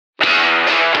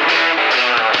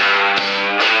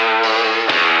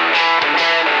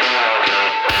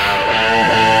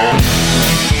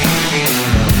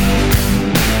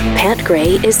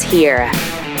Gray is here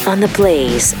on the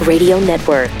Blaze Radio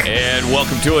Network. And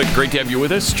welcome to it. Great to have you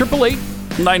with us.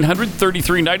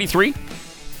 888-900-3393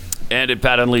 and at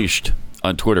Pat Unleashed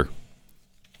on Twitter.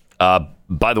 By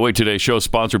the way, today's show is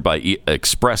sponsored by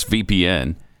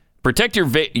ExpressVPN. Protect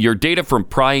your data from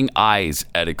prying eyes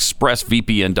at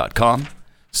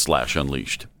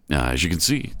expressvpn.com/unleashed. As you can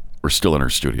see, we're still in our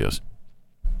studios.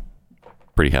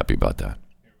 Pretty happy about that.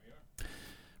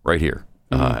 Right here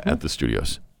at the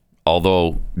studios.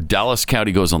 Although Dallas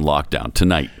County goes on lockdown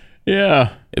tonight.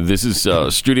 Yeah. This is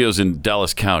studios in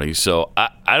Dallas County, so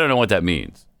I don't know what that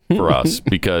means for us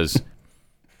because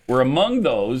we're among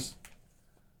those,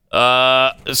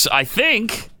 I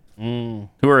think, who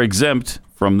are exempt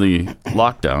from the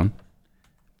lockdown.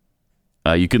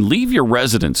 You can leave your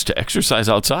residence to exercise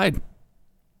outside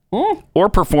or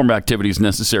perform activities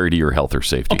necessary to your health or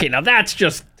safety. Okay, now that's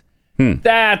just,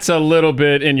 that's a little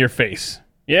bit in your face.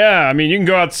 Yeah, I mean, you can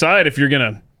go outside if you're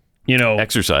going to,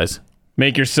 exercise.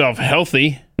 Make yourself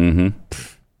healthy. Mm-hmm.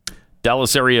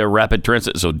 Dallas area rapid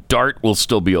transit, so DART will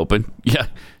still be open. Yeah,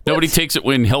 nobody takes it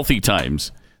when healthy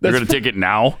times. They're going to take it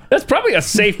now. That's probably a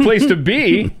safe place to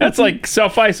be. That's like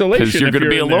self-isolation. Because you're going to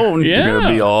be alone. Yeah. You're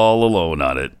going to be all alone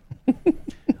on it.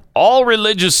 All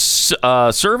religious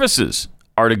services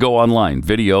are to go online,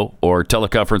 video or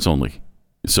teleconference only.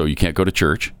 So you can't go to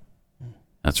church.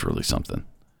 That's really something.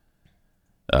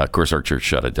 Of course, our church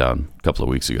shut it down a couple of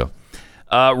weeks ago.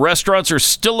 Restaurants are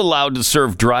still allowed to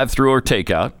serve drive-through or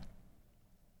takeout.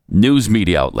 News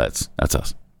media outlets. That's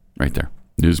us right there.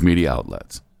 News media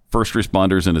outlets. First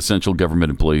responders and essential government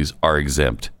employees are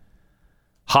exempt.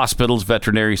 Hospitals,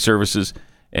 veterinary services,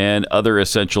 and other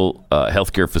essential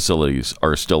healthcare facilities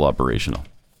are still operational.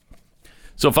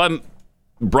 So if I'm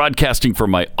broadcasting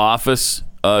from my office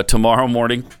tomorrow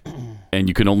morning and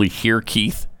you can only hear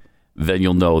Keith, then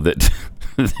you'll know that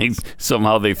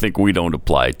somehow they think we don't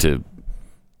apply to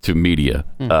media.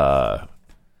 And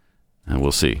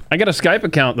we'll see. I got a Skype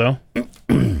account, though.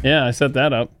 Yeah, I set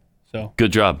that up. So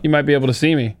good job. You might be able to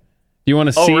see me. Do you want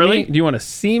to see really? me? Do you want to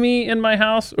see me in my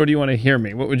house, or do you want to hear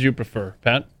me? What would you prefer,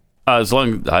 Pat? As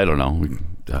long as, I don't know.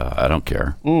 I don't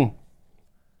care.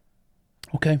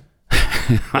 Okay.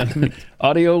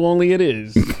 Audio only it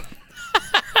is.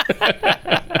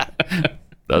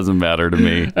 Doesn't matter to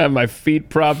me. I have my feet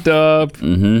propped up,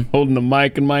 holding the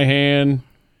mic in my hand.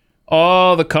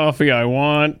 All the coffee I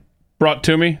want brought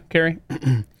to me, Carrie.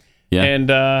 Yeah.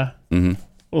 And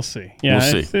we'll see. Yeah,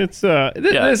 we'll see.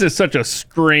 This is such a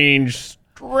strange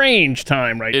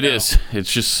time right now. It is.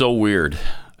 It's just so weird.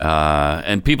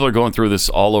 And people are going through this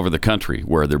all over the country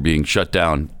where they're being shut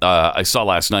down. I saw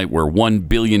last night where 1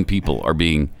 billion people are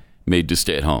being made to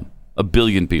stay at home. 1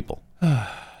 billion people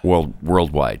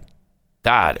worldwide.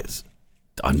 That is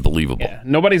unbelievable. Yeah.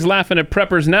 Nobody's laughing at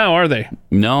preppers now, are they?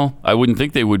 No, I wouldn't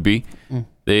think they would be.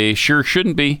 They sure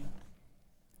shouldn't be.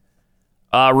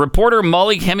 Reporter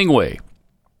Molly Hemingway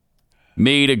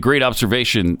made a great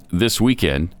observation this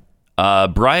weekend.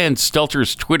 Brian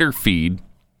Stelter's Twitter feed,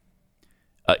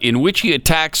 in which he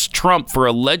attacks Trump for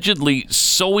allegedly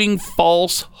sowing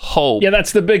false hope. Yeah,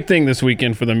 that's the big thing this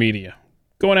weekend for the media.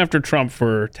 Going after Trump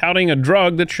for touting a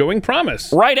drug that's showing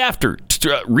promise. Right after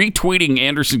retweeting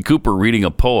Anderson Cooper reading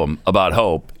a poem about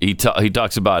hope, he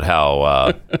talks about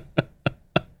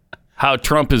how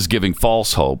Trump is giving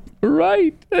false hope.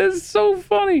 Right. That's so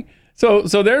funny. So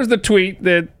there's the tweet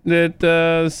that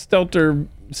Stelter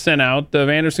sent out of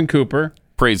Anderson Cooper.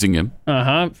 Praising him.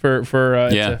 For it's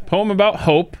a poem about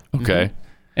hope. Okay.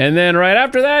 And then right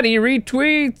after that, he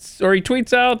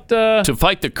tweets out... to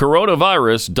fight the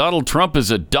coronavirus, Donald Trump is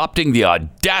adopting the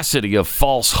audacity of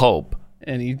false hope.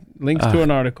 And he links to an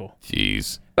article.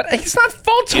 Jeez. But it's not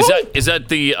false hope. Is that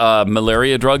the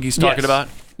malaria drug he's talking about?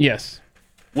 Yes.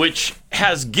 Which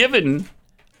has given,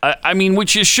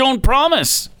 which has shown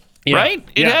promise, right?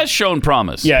 It has shown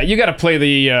promise. Yeah, you got to play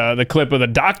the clip of the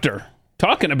doctor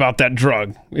talking about that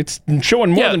drug. It's showing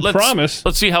more than promise.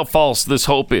 Let's see how false this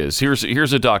hope is. Here's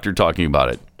a doctor talking about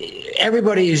it.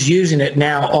 Everybody is using it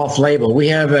now off-label. We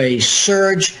have a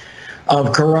surge of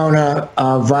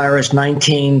coronavirus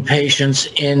 19 patients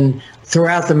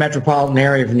throughout the metropolitan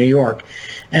area of New York.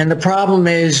 And the problem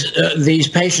is these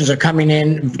patients are coming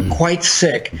in quite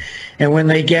sick. And when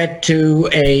they get to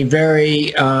a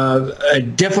very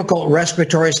difficult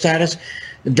respiratory status,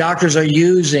 doctors are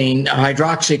using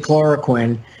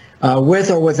hydroxychloroquine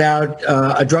with or without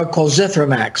a drug called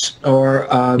Zithromax or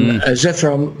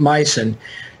azithromycin.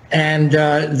 And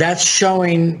that's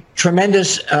showing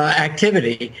tremendous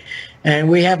activity. And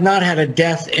we have not had a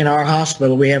death in our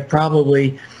hospital. We have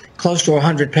probably close to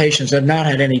 100 patients that have not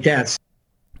had any deaths.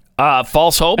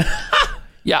 False hope?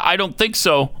 Yeah, I don't think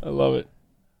so. I love it.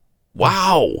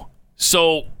 Wow.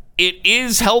 So it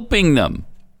is helping them.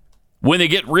 When they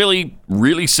get really,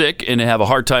 really sick and have a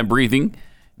hard time breathing,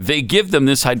 they give them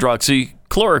this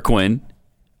hydroxychloroquine,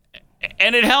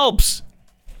 and it helps.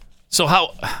 So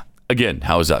how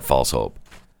is that false hope?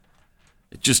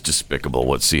 It's just despicable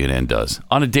what CNN does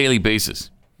on a daily basis.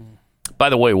 By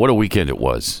the way, what a weekend it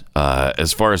was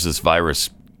as far as this virus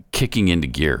kicking into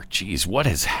gear. Geez, what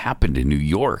has happened in New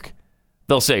York?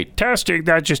 They'll say, testing,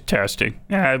 that's just testing.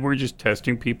 Yeah, we're just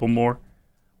testing people more.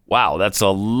 Wow, that's a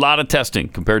lot of testing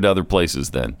compared to other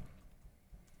places then.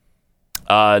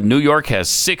 New York has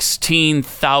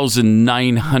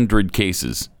 16,900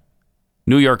 cases.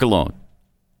 New York alone.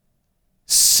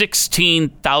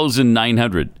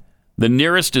 16,900. The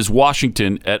nearest is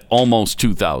Washington at almost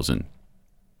 2,000.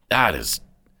 That is,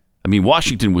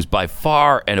 Washington was by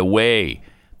far and away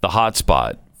the hot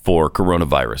spot for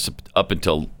coronavirus up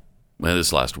until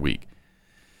this last week.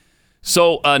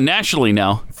 So nationally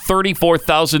now,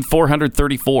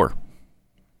 34,434,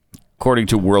 according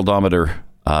to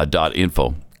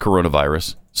worldometer.info,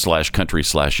 coronavirus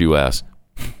 /country/US.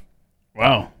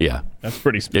 Wow. Yeah. That's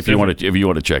pretty specific. If you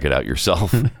want to check it out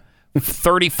yourself.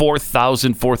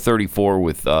 34,434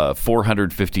 with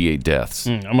 458 deaths.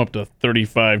 I'm up to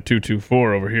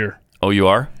 35,224 over here. Oh, you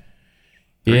are?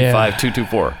 Yeah.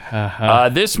 35,224.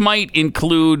 This might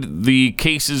include the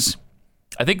cases.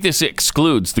 I think this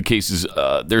excludes the cases.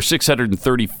 There are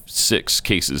 636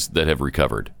 cases that have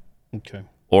recovered. Okay.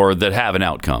 Or that have an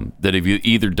outcome, that have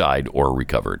either died or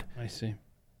recovered. I see.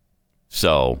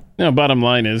 So. Bottom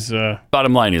line is a lot.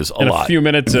 In a few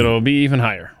minutes, it'll be even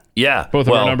higher. Yeah. Both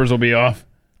of our numbers will be off.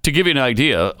 To give you an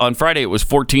idea, on Friday it was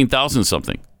 14,000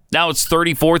 something. Now it's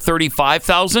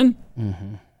 35,000.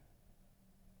 Mm-hmm.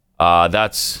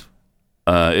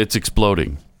 It's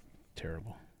exploding.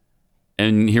 Terrible.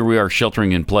 And here we are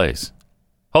sheltering in place.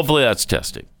 Hopefully that's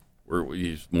testing. We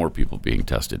use more people being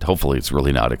tested. Hopefully it's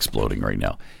really not exploding right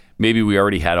now. Maybe we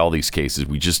already had all these cases.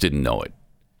 We just didn't know it.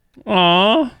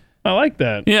 Aw, I like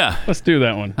that. Yeah. Let's do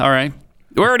that one. All right.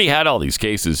 We already had all these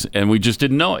cases, and we just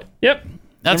didn't know it. Yep.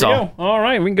 That's all. Go. All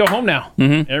right, we can go home now.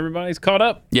 Mm-hmm. Everybody's caught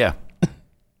up. Yeah.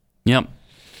 Yep.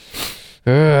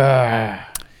 Bill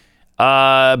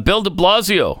de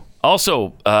Blasio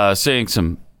also saying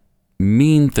some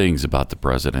mean things about the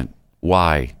president.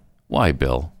 Why? Why,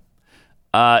 Bill?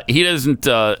 He doesn't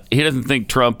think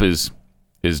Trump is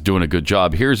doing a good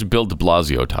job. Here's Bill de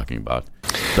Blasio talking about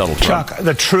Donald Trump. Chuck,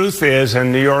 the truth is,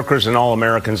 and New Yorkers and all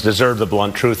Americans deserve the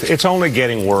blunt truth, it's only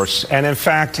getting worse. And in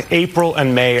fact, April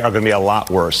and May are going to be a lot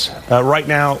worse. Right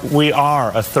now, we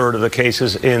are a third of the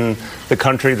cases in the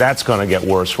country. That's going to get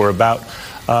worse. We're about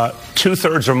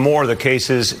 2/3 or more of the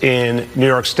cases in New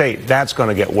York State. That's going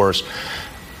to get worse.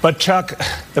 But, Chuck,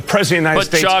 the President of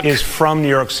the United States is from New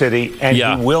York City, and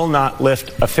he will not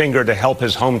lift a finger to help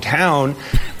his hometown.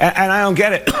 And I don't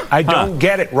get it. I don't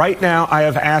get it. Right now, I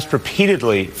have asked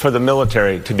repeatedly for the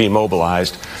military to be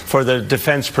mobilized, for the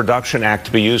Defense Production Act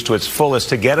to be used to its fullest,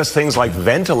 to get us things like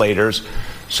ventilators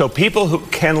so people who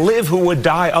can live who would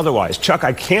die otherwise. Chuck,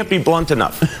 I can't be blunt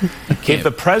enough. If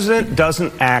the president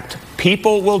doesn't act,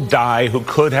 people will die who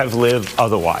could have lived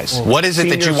otherwise. What is it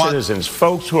that you want? Citizens,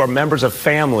 folks who are members of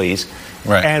families,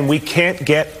 right. And we can't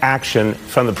get action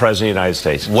from the president of the United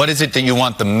States. What is it that you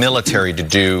want the military to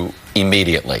do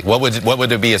immediately? What would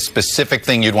there be a specific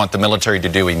thing you'd want the military to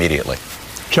do immediately?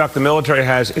 Chuck, the military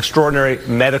has extraordinary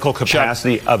medical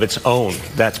capacity of its own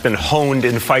that's been honed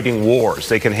in fighting wars.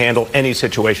 They can handle any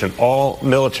situation. All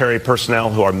military personnel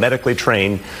who are medically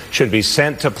trained should be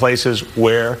sent to places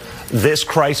where this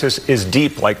crisis is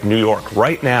deep, like New York.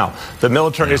 Right now, the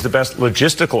military is the best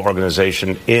logistical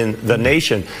organization in the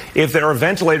nation. If there are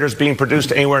ventilators being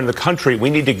produced anywhere in the country, we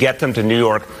need to get them to New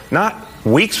York, not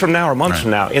weeks from now or months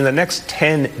from now, in the next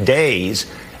 10 days.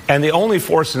 And the only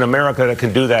force in America that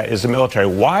can do that is the military.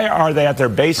 Why are they at their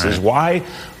bases? Why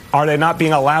are they not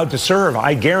being allowed to serve?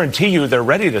 I guarantee you they're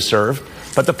ready to serve,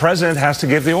 but the president has to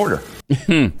give the order.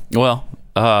 Well,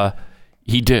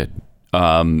 he did.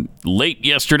 Late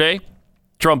yesterday,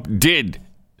 Trump did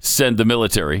send the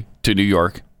military to New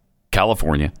York,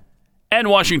 California, and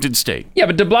Washington State. Yeah,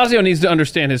 but de Blasio needs to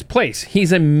understand his place.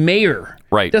 He's a mayor.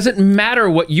 Right. Doesn't matter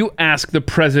what you ask the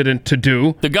president to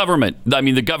do. The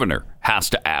governor has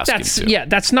to ask him to. Yeah,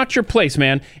 that's not your place,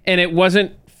 man. And it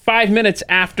wasn't 5 minutes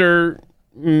after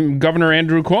Governor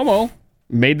Andrew Cuomo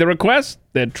made the request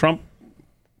that Trump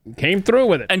came through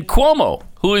with it. And Cuomo,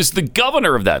 who is the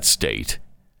governor of that state,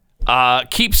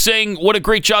 keeps saying what a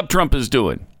great job Trump is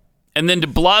doing. And then de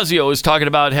Blasio is talking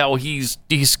about how he's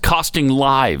costing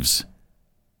lives.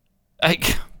 I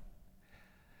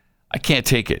can't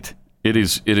take it. It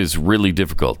is really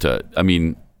difficult. I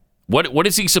mean, what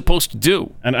is he supposed to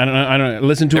do? And I don't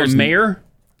listen to a mayor.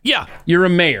 Yeah, you're a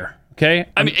mayor. Okay.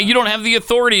 I mean, you don't have the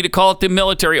authority to call it the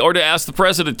military or to ask the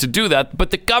president to do that,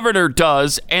 but the governor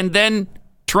does, and then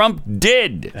Trump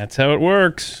did. That's how it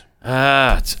works.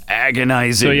 It's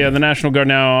agonizing. So, yeah, the National Guard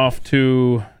now off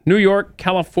to New York,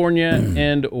 California,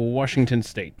 and Washington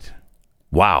State.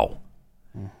 Wow.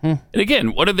 And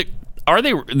again,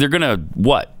 they're going to,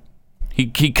 what?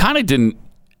 He kind of didn't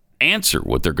answer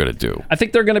what they're going to do. I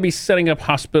think they're going to be setting up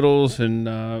hospitals and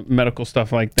medical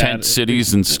stuff like that. Tent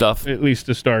cities and stuff. At least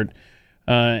to start.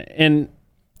 And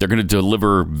they're going to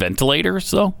deliver ventilators,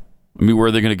 though? I mean, where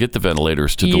are they going to get the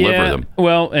ventilators to deliver them?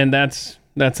 Well, and that's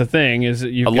the thing is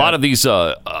that a lot of these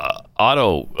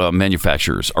auto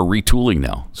manufacturers are retooling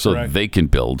now so they can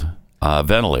build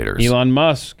ventilators. Elon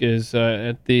Musk is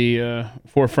at the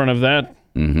forefront of that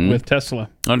with Tesla.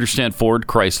 I understand Ford,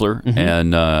 Chrysler,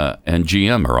 and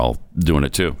GM are all doing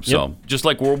it too. So just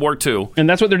like World War II. And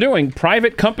that's what they're doing.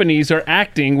 Private companies are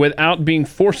acting without being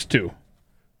forced to,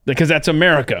 because that's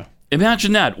America.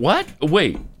 Imagine that. What?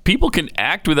 Wait, people can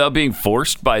act without being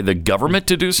forced by the government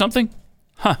to do something?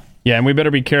 Huh. Yeah, and we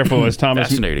better be careful, as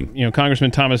Fascinating.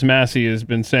 Congressman Thomas Massey has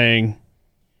been saying.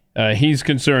 He's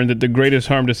concerned that the greatest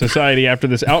harm to society after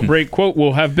this outbreak, quote,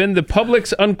 will have been the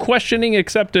public's unquestioning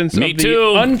acceptance of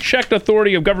the unchecked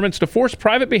authority of governments to force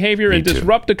private behavior and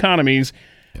disrupt economies.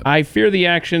 Yep. I fear the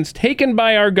actions taken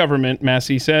by our government,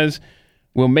 Massey says,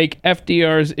 will make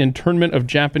FDR's internment of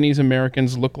Japanese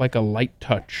Americans look like a light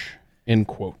touch, end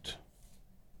quote.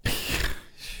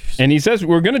 And he says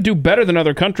we're going to do better than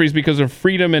other countries because of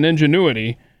freedom and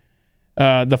ingenuity.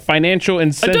 The financial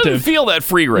incentive. It doesn't feel that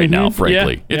free right now,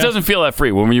 frankly. It doesn't feel that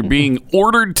free when you're being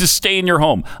ordered to stay in your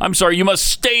home. I'm sorry, you must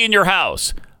stay in your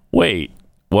house. Wait,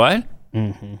 what?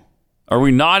 Are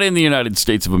we not in the United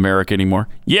States of America anymore?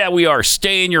 Yeah, we are.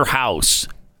 Stay in your house.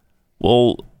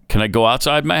 Well, can I go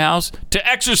outside my house? To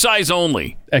exercise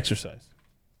only. Exercise.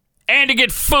 And to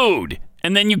get food.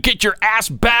 And then you get your ass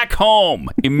back home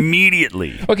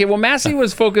immediately. Okay, well, Massey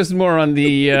was focused more on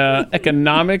the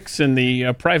economics and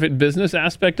the private business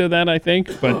aspect of that, I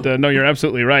think. But no, you're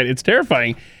absolutely right. It's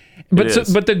terrifying. But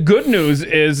but the good news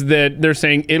is that they're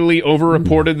saying Italy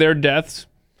overreported their deaths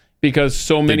because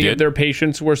so many of their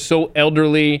patients were so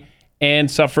elderly and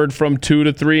suffered from 2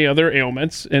 to 3 other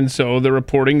ailments. And so the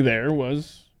reporting there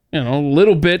was, a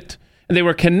little bit. They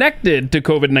were connected to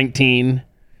COVID-19.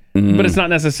 But it's not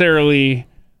necessarily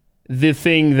the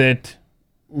thing that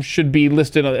should be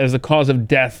listed as a cause of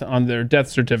death on their death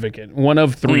certificate. One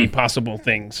of 3 possible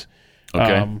things.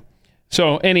 Okay.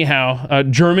 So anyhow,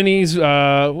 Germany's,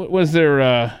 what was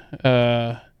their,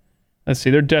 let's see,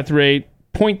 their death rate,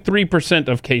 0.3%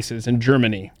 of cases in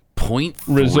Germany 0.3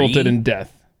 resulted in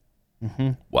death.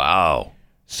 Wow.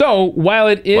 So while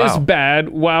it is bad,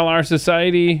 while our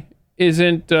society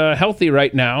isn't healthy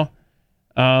right now,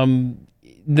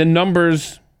 the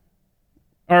numbers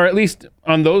are, at least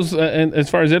on those, as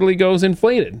far as Italy goes,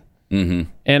 inflated. And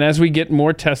as we get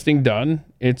more testing done,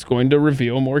 it's going to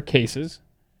reveal more cases.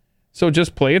 So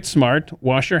just play it smart,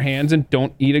 wash your hands, and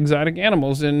don't eat exotic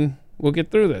animals, and we'll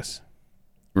get through this.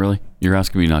 Really? You're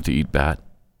asking me not to eat bat?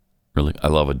 Really? I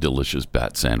love a delicious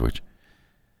bat sandwich.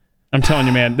 I'm telling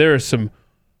you, man, there are some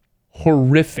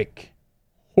horrific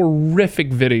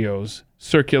videos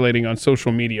circulating on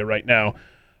social media right now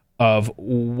of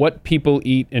what people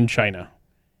eat in China.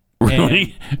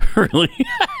 Really? Really?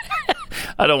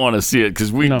 I don't want to see it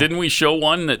because didn't we show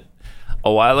one that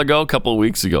a while ago, a couple of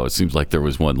weeks ago? It seems like there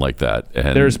was one like that.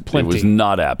 And there's plenty. It was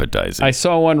not appetizing. I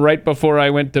saw one right before I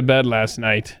went to bed last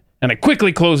night, and I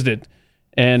quickly closed it.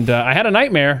 And I had a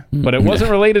nightmare, but it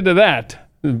wasn't related to that.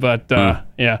 But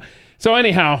yeah. So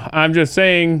anyhow, I'm just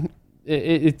saying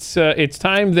it's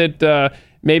time that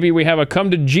maybe we have a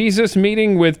come to Jesus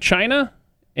meeting with China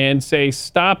and say,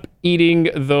 stop eating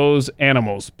those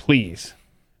animals, please.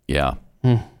 Yeah.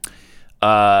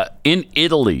 In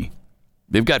Italy,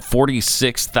 they've got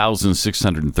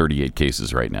 46,638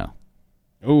 cases right now.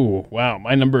 Oh, wow.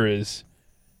 My number is...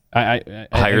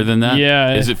 higher than that?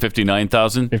 Yeah. Is it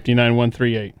 59,000?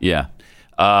 59,138. Yeah.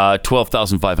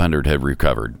 12,500 have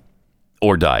recovered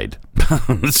or died.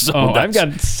 I've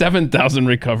got 7,000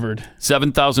 recovered.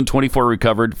 7,024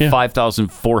 recovered.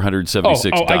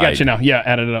 5,476 died. I got you now. Yeah,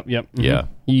 added it up. Yep.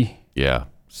 Yeah.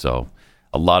 So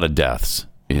a lot of deaths.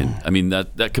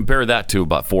 That compare that to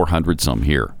about 400 some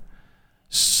here.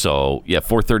 So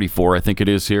 434 I think it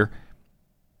is here.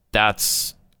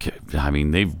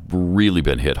 They've really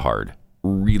been hit hard.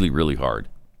 Really, really hard.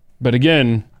 But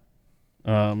again,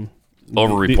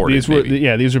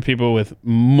 overreported. These were people with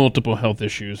multiple health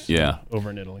issues. Yeah. Over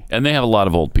in Italy, and they have a lot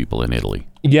of old people in Italy.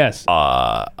 Yes,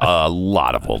 a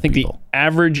lot of old people. The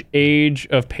average age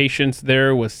of patients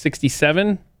there was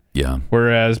 67. Yeah.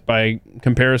 Whereas by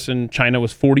comparison, China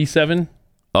was 47.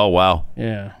 Oh wow.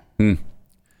 Yeah.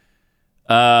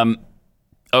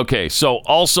 Okay, so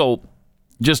also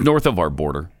just north of our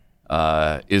border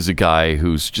is a guy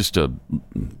who's just a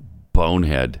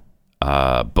bonehead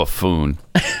buffoon,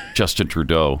 Justin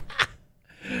Trudeau.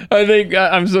 I think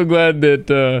I'm so glad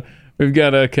that we've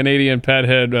got a Canadian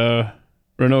pathead,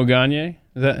 Renaud Gagne.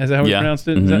 Is that how we pronounced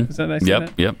it? Mm-hmm. Is that how I said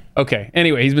that? Yep. Okay.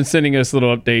 Anyway, he's been sending us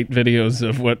little update videos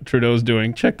of what Trudeau's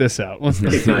doing. Check this out.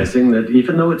 Recognizing that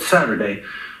even though it's Saturday,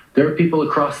 there are people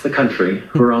across the country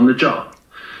who are on the job.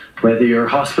 Whether you're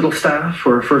hospital staff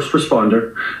or a first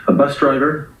responder, a bus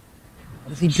driver.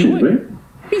 What is he doing?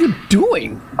 What are you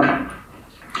doing?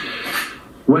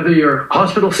 Whether you're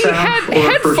hospital staff or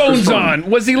a first responder. Headphones on.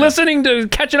 Was he listening to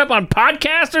catching up on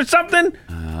podcasts or something?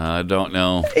 I don't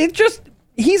know.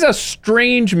 He's a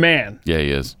strange man. Yeah, he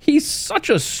is. He's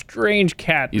such a strange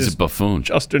cat. He's a buffoon.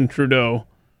 Justin Trudeau.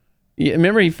 Yeah,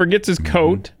 remember, he forgets his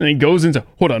coat, and he goes into,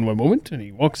 hold on one moment, and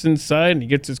he walks inside, and he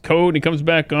gets his coat, and he comes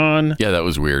back on. Yeah, that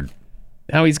was weird.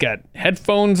 Now he's got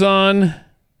headphones on.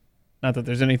 Not that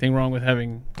there's anything wrong with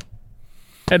having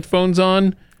headphones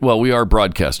on. Well, we are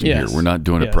broadcasting here. We're not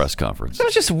doing a press conference. That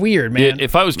was just weird, man.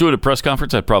 If I was doing a press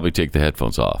conference, I'd probably take the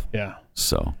headphones off. Yeah.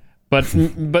 So. But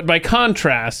by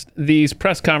contrast, these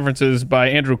press conferences by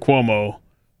Andrew Cuomo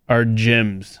are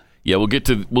gems. Yeah, we'll get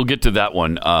to that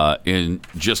one in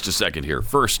just a second here.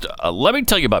 First, let me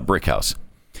tell you about Brickhouse.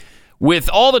 With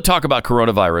all the talk about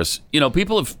coronavirus,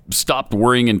 people have stopped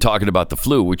worrying and talking about the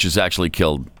flu, which has actually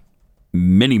killed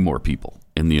many more people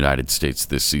in the United States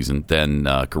this season than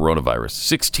coronavirus.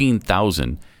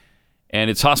 16,000, and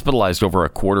it's hospitalized over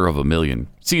 250,000.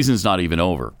 Season's not even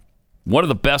over. One of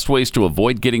the best ways to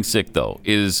avoid getting sick, though,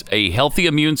 is a healthy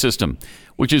immune system,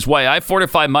 which is why I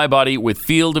fortify my body with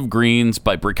Field of Greens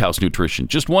by Brickhouse Nutrition.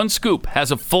 Just one scoop has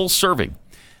a full serving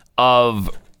of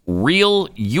real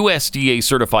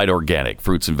USDA-certified organic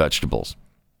fruits and vegetables.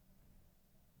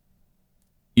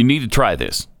 You need to try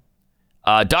this.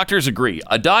 Doctors agree.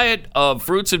 A diet of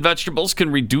fruits and vegetables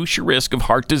can reduce your risk of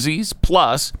heart disease.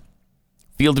 Plus,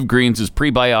 Field of Greens is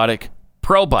prebiotic,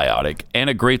 probiotic,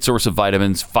 and a great source of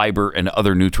vitamins, fiber, and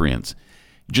other nutrients.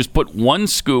 Just put one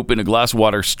scoop in a glass of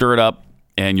water, stir it up,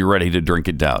 and you're ready to drink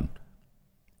it down.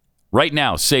 Right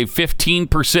now, save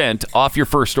 15% off your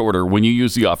first order when you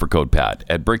use the offer code PAT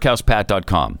at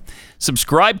brickhousepat.com.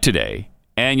 Subscribe today,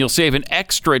 and you'll save an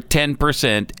extra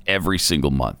 10% every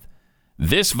single month.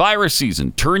 This virus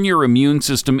season, turn your immune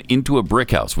system into a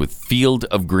brick house with Field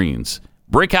of Greens.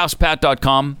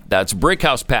 brickhousepat.com. That's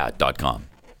brickhousepat.com.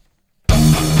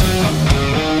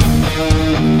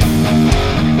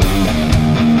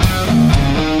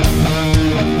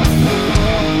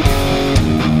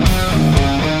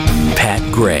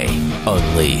 Pat Gray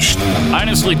Unleashed. I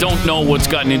honestly don't know what's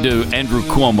gotten into Andrew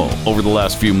Cuomo over the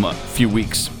last few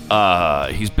weeks.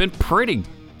 He's been pretty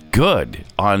good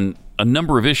on a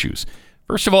number of issues.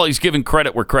 First of all, he's given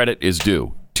credit where credit is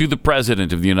due to the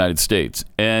President of the United States,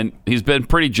 and he's been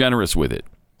pretty generous with it,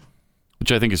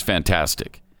 which I think is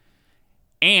fantastic.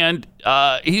 And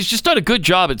he's just done a good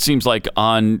job, it seems like,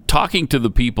 on talking to the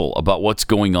people about what's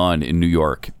going on in New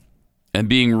York and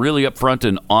being really upfront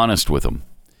and honest with them.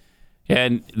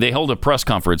 And they hold a press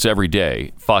conference every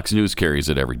day. Fox News carries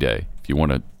it every day. If you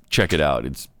want to check it out,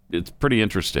 it's pretty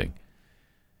interesting.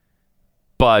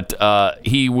 But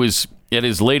he was, at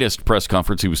his latest press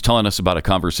conference, he was telling us about a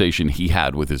conversation he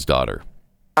had with his daughter.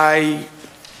 I,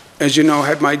 as you know,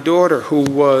 had my daughter who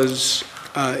was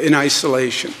in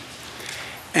isolation.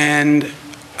 And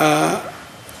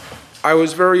I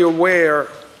was very aware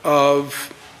of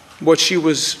what she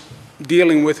was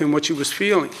dealing with and what she was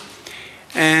feeling.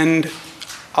 And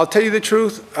I'll tell you the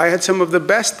truth, I had some of the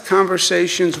best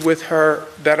conversations with her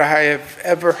that I have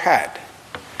ever had.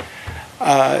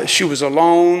 She was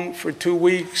alone for 2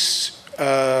 weeks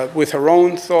with her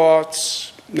own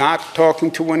thoughts, not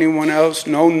talking to anyone else,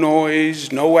 no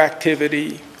noise, no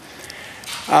activity.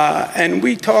 And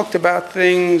we talked about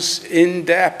things in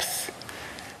depth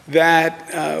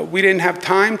that we didn't have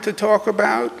time to talk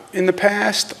about in the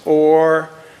past, or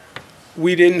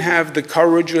we didn't have the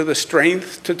courage or the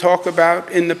strength to talk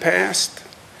about in the past.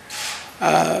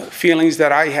 Feelings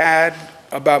that I had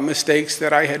about mistakes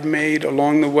that I had made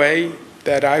along the way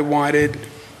that I wanted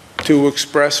to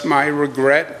express my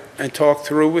regret and talk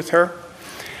through with her.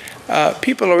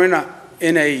 People are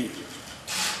in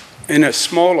a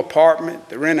small apartment.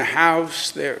 They're in a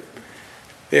house. They're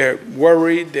They're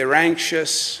worried, they're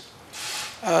anxious.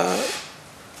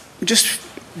 Just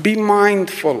be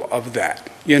mindful of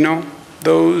that, you know?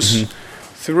 Those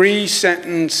three-word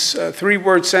sentences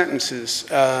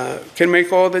can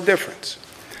make all the difference.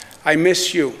 I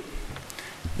miss you.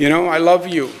 You know, I love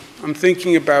you. I'm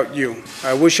thinking about you.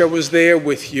 I wish I was there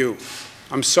with you.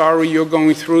 I'm sorry you're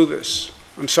going through this.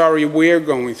 I'm sorry we're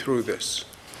going through this.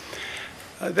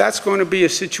 That's going to be a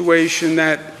situation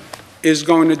that is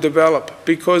going to develop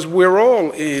because we're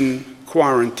all in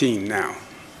quarantine now.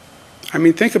 I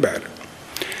mean, think about it.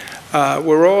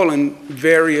 We're all in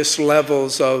various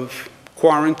levels of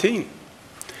quarantine.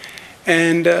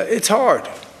 And it's hard.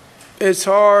 It's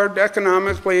hard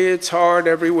economically, it's hard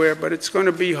everywhere, but it's going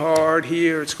to be hard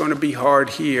here, it's going to be hard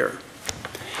here.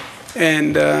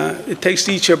 And it takes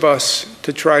each of us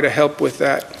to try to help with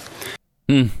that.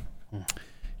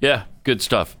 Yeah, good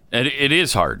stuff. And it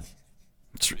is hard.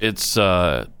 It's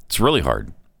really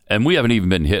hard. And we haven't even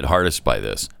been hit hardest by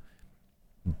this.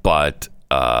 But,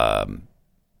 a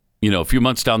few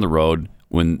months down the road,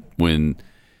 when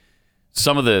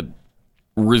some of the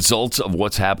results of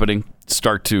what's happening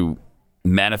start to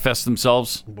manifest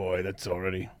themselves. Boy, that's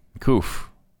already...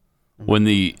 Oof. When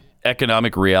the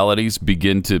economic realities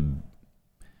begin to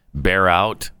bear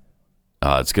out,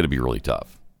 it's going to be really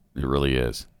tough. It really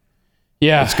is.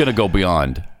 Yeah. It's going to go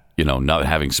beyond, not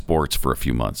having sports for a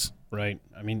few months. Right.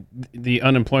 I mean, the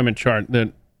unemployment chart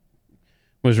that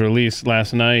was released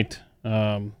last night,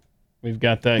 we've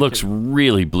got that. Looks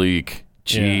really bleak.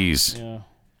 Jeez. Yeah.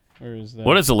 Where is that?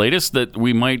 What is the latest that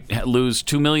we might lose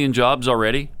 2 million jobs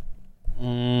already?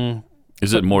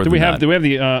 Is it more than that? Do we have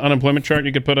the unemployment chart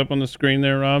you could put up on the screen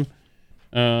there, Rob?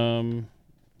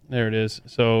 There it is.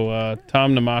 So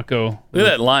Tom Namako. Look at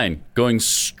that line going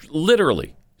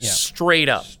literally straight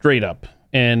up. Straight up.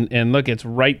 And look, it's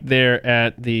right there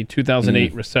at the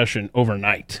 2008 recession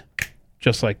overnight.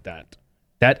 Just like that.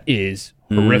 That is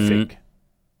horrific.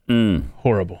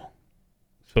 Horrible.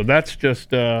 So that's just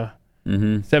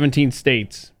 17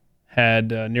 states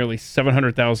had nearly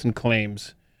 700,000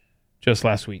 claims just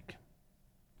last week.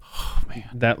 Oh, man.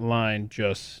 That line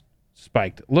just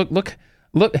spiked. Look.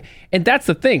 And that's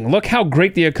the thing. Look how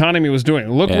great the economy was doing.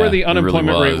 Look where the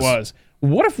unemployment rate was.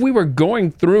 What if we were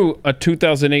going through a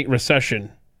 2008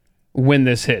 recession when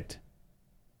this hit?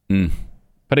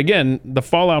 But again, the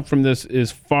fallout from this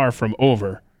is far from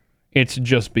over. It's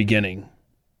just beginning.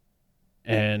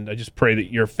 And I just pray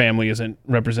that your family isn't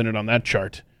represented on that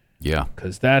chart. Yeah.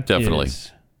 Because that's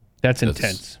intense.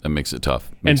 That makes it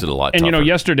tough. Makes it a lot tougher. And,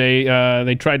 yesterday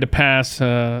they tried to pass,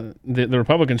 the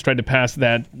Republicans tried to pass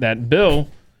that bill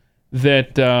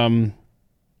that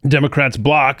Democrats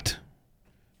blocked.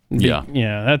 Yeah.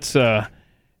 Yeah, that's... so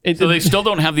they still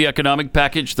don't have the economic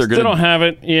package? They're Still don't have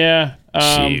it, yeah.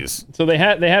 Jeez. So they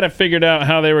had it figured out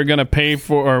how they were going to pay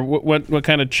for, or what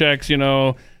kind of checks,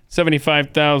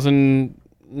 $75,000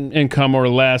 income or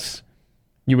less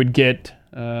you would get...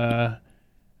 was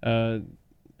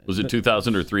it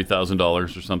 $2,000 or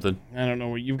 $3,000 or something? I don't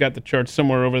know. You've got the chart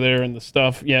somewhere over there and the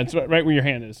stuff. Yeah, it's right where your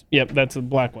hand is. Yep, that's the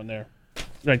black one there.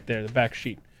 Right there, the back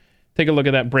sheet. Take a look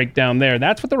at that breakdown there.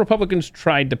 That's what the Republicans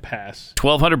tried to pass.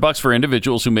 $1,200 for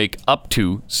individuals who make up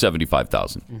to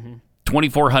 $75,000.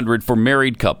 $2,400 for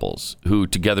married couples who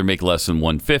together make less than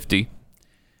 $150.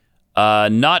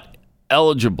 Not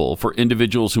eligible for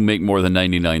individuals who make more than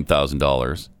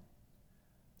 $99,000.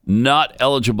 Not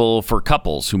eligible for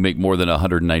couples who make more than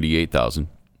 $198,000.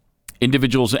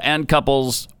 Individuals and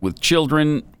couples with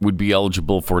children would be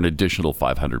eligible for an additional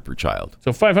 $500 per child.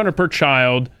 So $500 per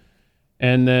child,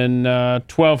 and then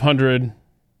 $1,200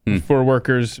 for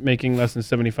workers making less than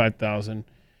 $75,000.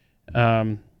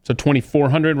 So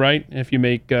 $2,400, right? If you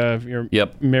make if you're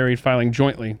married filing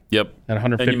jointly. Yep. At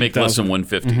 $150,000. And you make less than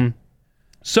 $150,000.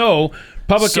 So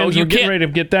Republicans were getting ready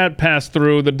to get that passed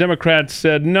through. The Democrats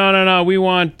said, no, we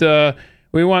want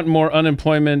more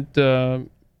unemployment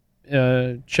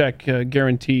check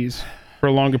guarantees for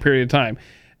a longer period of time.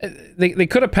 They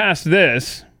could have passed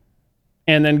this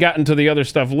and then gotten to the other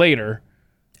stuff later.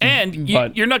 And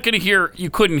you're not going to hear, you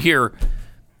couldn't hear,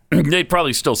 they'd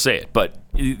probably still say it, but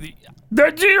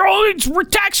they're only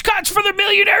tax cuts for the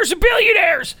millionaires and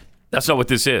billionaires. That's not what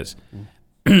this is.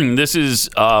 This is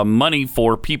money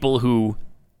for people who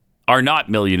are not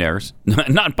millionaires,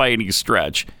 not by any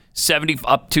stretch.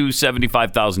 Up to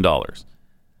 $75,000,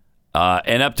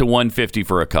 and up to $150,000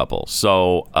 for a couple.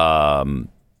 So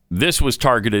this was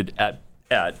targeted at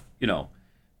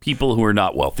people who are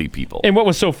not wealthy people. And what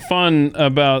was so fun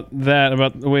about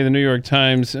the way the New York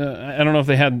Times, I don't know if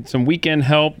they had some weekend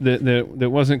help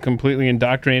that wasn't completely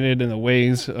indoctrinated in the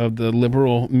ways of the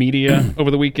liberal media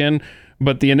over the weekend.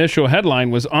 but the initial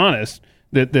headline was honest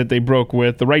that they broke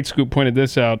with. The Right Scoop pointed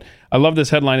this out. I love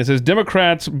this headline. It says,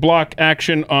 Democrats block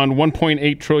action on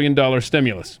 $1.8 trillion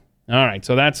stimulus. All right,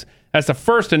 so that's the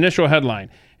first initial headline.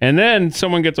 And then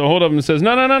someone gets a hold of them and says,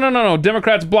 no.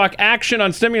 Democrats block action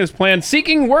on stimulus plan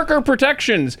seeking worker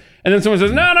protections. And then someone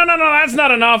says, no, that's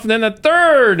not enough. And then the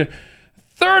third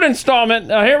installment,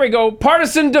 here we go.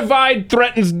 Partisan divide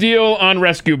threatens deal on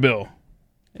rescue bill.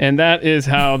 And that is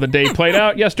how the day played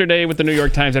out yesterday with the New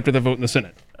York Times after the vote in the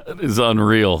Senate. That is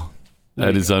unreal.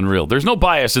 That is unreal. There's no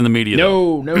bias in the media.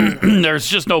 No. There's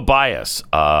just no bias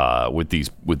with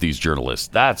these journalists.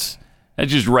 That's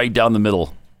just right down the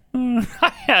middle.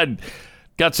 I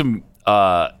got some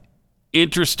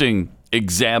interesting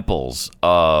examples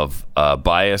of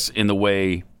bias in the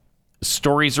way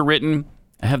stories are written.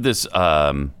 I have this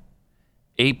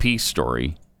AP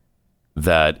story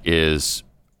that is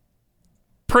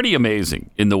pretty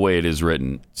amazing in the way it is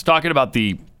written. It's talking about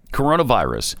the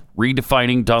coronavirus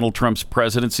redefining Donald Trump's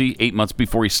presidency 8 months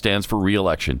before he stands for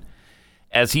re-election,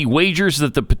 as he wagers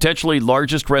that the potentially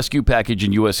largest rescue package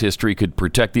in U.S. history could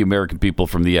protect the American people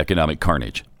from the economic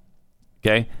carnage.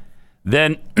 Okay?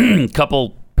 Then, a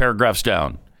couple paragraphs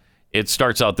down, it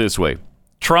starts out this way.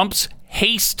 Trump's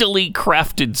hastily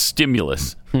crafted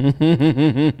stimulus.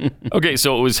 Okay,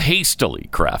 so it was hastily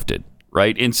crafted,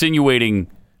 right? Insinuating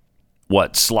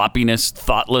what? Sloppiness,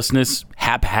 thoughtlessness,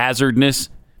 haphazardness,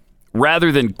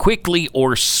 rather than quickly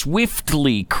or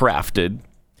swiftly crafted.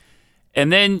 And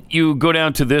then you go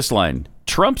down to this line.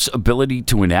 Trump's ability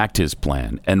to enact his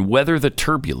plan and weather the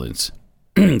turbulence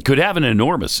could have an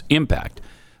enormous impact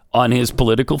on his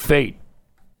political fate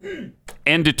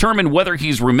and determine whether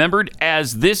he's remembered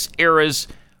as this era's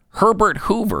Herbert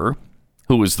Hoover,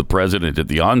 who was the president at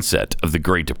the onset of the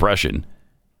Great Depression,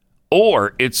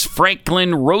 or it's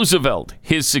Franklin Roosevelt,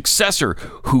 his successor,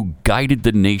 who guided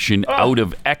the nation out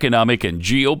of economic and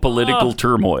geopolitical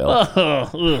turmoil.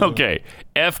 Okay,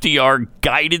 FDR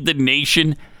guided the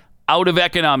nation out of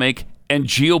economic and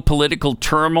geopolitical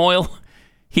turmoil.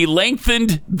 He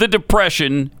lengthened the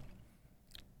Depression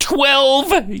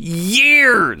 12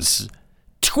 years.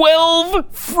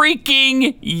 12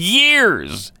 freaking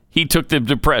years he took the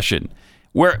Depression.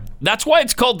 That's why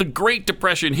it's called the Great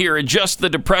Depression here and just the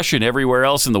Depression everywhere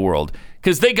else in the world,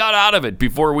 because they got out of it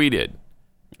before we did.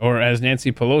 Or as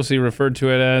Nancy Pelosi referred to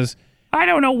it as, I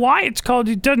don't know why it's called,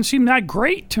 it doesn't seem that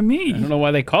great to me. I don't know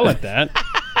why they call it that.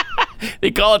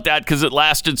 They call it that because it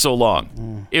lasted so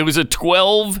long. It was a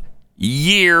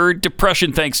 12-year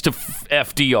depression thanks to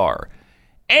FDR.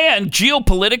 And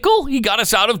geopolitical, he got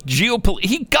us out of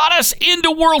he got us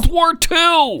into World War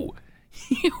II.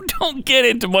 You don't get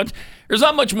into much. There's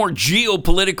not much more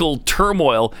geopolitical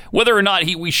turmoil. Whether or not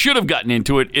we should have gotten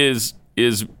into it is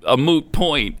a moot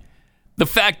point. The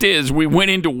fact is, we went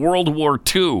into World War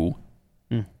II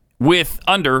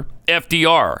under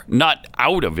FDR, not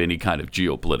out of any kind of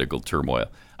geopolitical turmoil.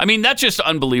 I mean, that's just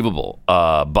unbelievable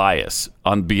bias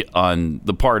on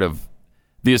the part of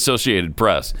the Associated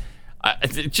Press.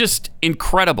 It's just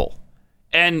incredible.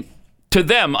 And to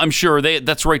them, I'm sure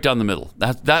that's right down the middle.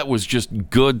 That was just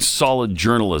good, solid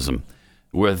journalism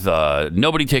with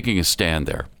nobody taking a stand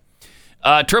there.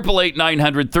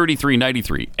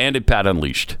 888-900-3393 and at Pat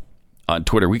Unleashed on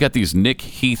Twitter. We got these Nick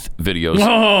Heath videos.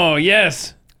 Oh,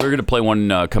 yes. We're going to play one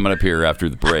coming up here after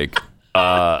the break.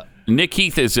 Nick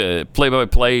Heath is a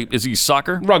play-by-play. Is he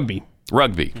soccer? Rugby.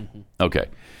 Mm-hmm. Okay.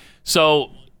 So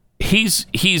he's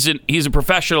a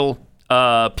professional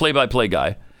play-by-play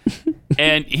guy.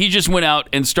 And he just went out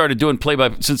and started doing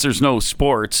since there's no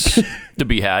sports to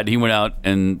be had, he went out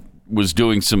and was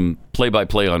doing some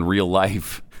play-by-play on real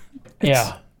life.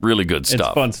 It's really good stuff.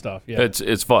 It's fun stuff, yeah.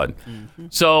 It's fun. Mm-hmm.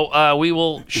 So we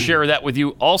will share that with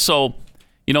you. Also,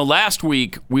 last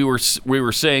week we were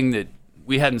saying that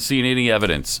we hadn't seen any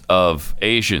evidence of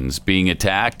Asians being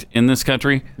attacked in this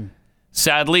country.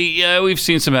 Sadly, we've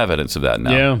seen some evidence of that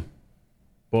now. Yeah.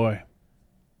 Boy.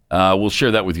 We'll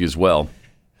share that with you as well.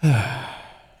 And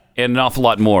an awful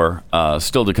lot more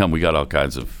still to come. We got all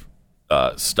kinds of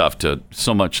stuff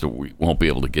so much that we won't be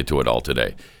able to get to it all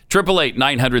today.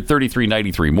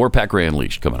 888-900-3393. More Pat Gray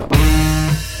Unleashed coming up.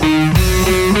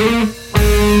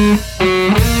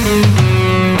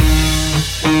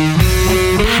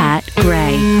 Pat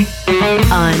Gray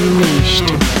Unleashed.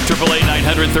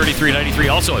 888-900-3393.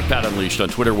 Also at Pat Unleashed on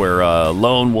Twitter, where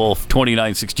Lone Wolf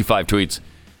 2965 tweets,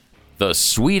 the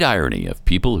sweet irony of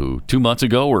people who 2 months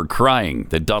ago were crying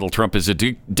that Donald Trump is a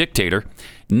dictator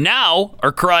now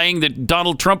are crying that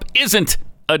Donald Trump isn't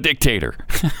a dictator.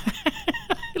 I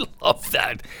love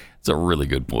that. It's a really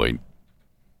good point.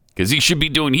 Because he should be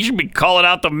calling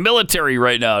out the military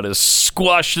right now to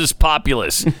squash this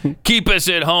populace. Keep us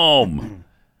at home.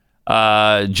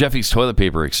 Jeffy's toilet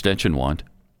paper extension wand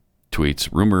tweets,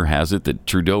 rumor has it that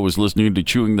Trudeau was listening to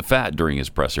Chewing the Fat during his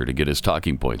presser to get his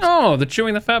talking points. Oh, the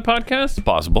Chewing the Fat podcast? It's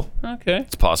possible. Okay.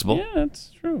 It's possible. Yeah,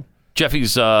 that's true.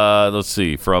 Jeffy's, let's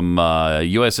see, from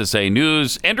USSA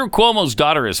News. Andrew Cuomo's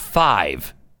daughter is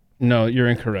 5. No, you're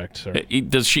incorrect, sir.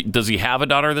 Does he have a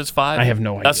daughter that's 5? I have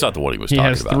no idea. That's not the one he was talking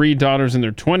about. He has 3 daughters in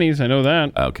their 20s. I know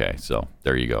that. Okay, so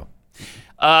there you go.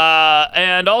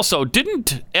 And also,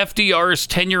 didn't FDR's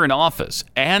tenure in office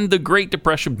and the Great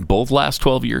Depression both last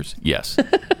 12 years? Yes.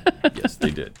 Yes,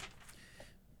 they did.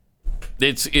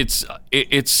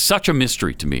 It's such a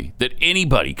mystery to me that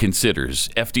anybody considers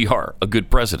FDR a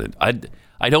good president.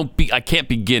 I can't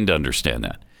begin to understand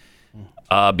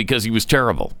that because he was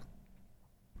terrible.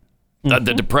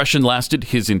 The Depression lasted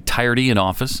his entirety in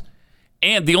office.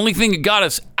 And the only thing that got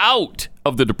us out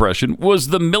of the Depression was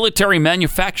the military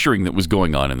manufacturing that was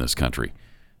going on in this country.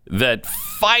 That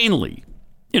finally,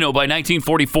 by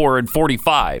 1944 and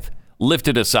 45,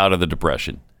 lifted us out of the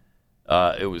Depression.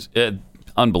 It was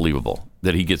unbelievable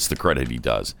that he gets the credit he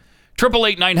does.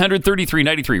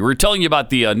 888-900-3393. We're telling you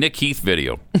about the Nick Heath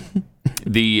video.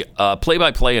 The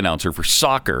play-by-play announcer for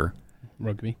soccer.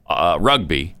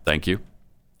 Rugby, thank you.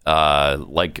 I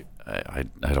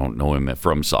don't know him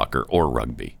from soccer or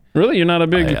rugby. Really? You're not a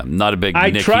big... I am not a big I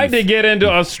Nick tried Heath. to get into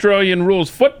Australian rules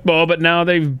football, but now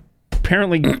they've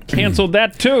apparently canceled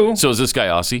that too. So is this guy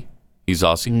Aussie? He's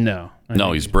Aussie? No.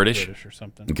 No, he's British? British or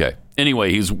something. Okay.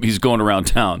 Anyway, he's going around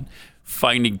town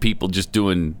finding people just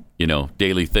doing,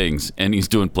 daily things, and he's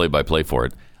doing play-by-play for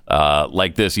it.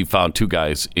 Like this, he found 2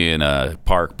 guys in a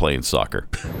park playing soccer.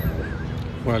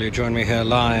 Well, you join me here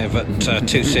live at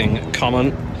Toosing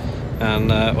Common.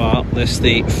 And, this is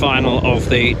the final of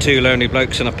the 2 lonely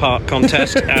blokes in a park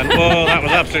contest. And, that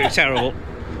was absolutely terrible.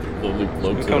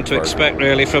 We've come to expect,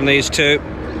 really, from these 2.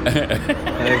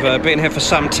 They've been here for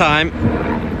some time.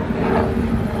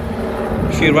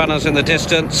 A few runners in the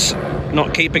distance.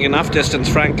 Not keeping enough distance,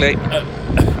 frankly.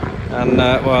 And,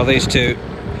 these 2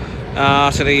 are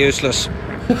utterly useless.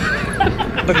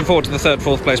 Looking forward to the 3rd,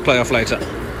 4th place playoff later.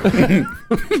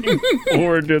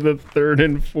 Forward to the 3rd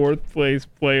and 4th place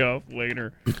playoff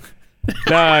later.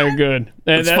 Good.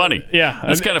 It's funny. Yeah,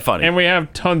 it's kind of funny. And we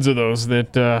have tons of those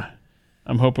that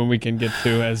I'm hoping we can get to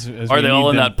as Are they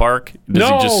all in that park?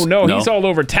 No, he's all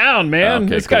over town, man.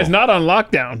 Okay, this guy's not on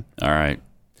lockdown. All right.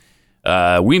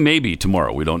 We may be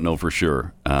tomorrow. We don't know for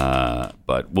sure,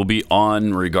 but we'll be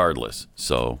on regardless.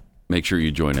 So make sure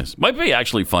you join us. Might be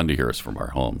actually fun to hear us from our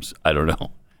homes. I don't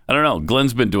know.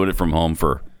 Glenn's been doing it from home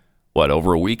for,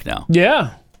 over a week now?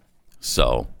 Yeah.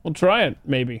 So. We'll try it,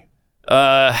 maybe.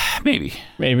 Maybe.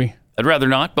 I'd rather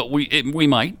not, but we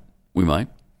might. We might.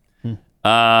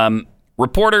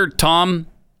 Reporter Tom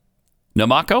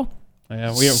Namako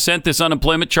sent this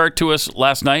unemployment chart to us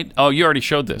last night. Oh, you already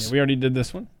showed this. Yeah, we already did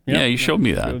this one. Yeah, you showed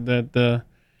me that. Showed that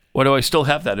Why do I still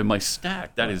have that in my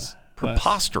stack? That is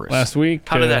preposterous. Last week.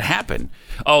 How did that happen?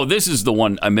 Oh, this is the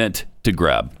one I meant to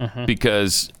grab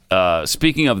because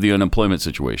speaking of the unemployment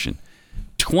situation,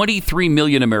 23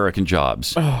 million American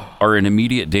jobs are in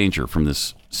immediate danger from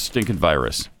this stinking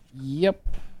virus. Yep.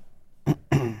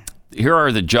 Here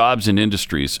are the jobs and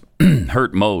industries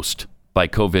hurt most by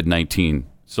COVID-19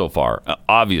 so far.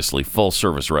 Obviously,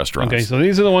 full-service restaurants. Okay, so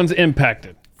these are the ones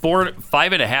impacted.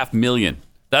 5.5 million.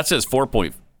 That says 4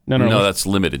 point. No, that's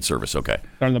limited service. Okay.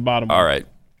 Start on the bottom. All right.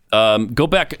 Go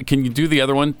back. Can you do the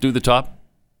other one? Do the top.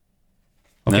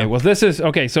 Okay. No? Well, this is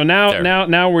okay. So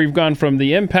now we've gone from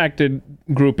the impacted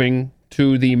grouping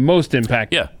to the most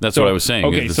impacted. Yeah, that's what I was saying.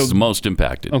 Okay, this is the most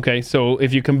impacted. Okay, so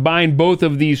if you combine both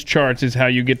of these charts, is how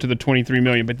you get to the 23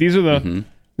 million. But these are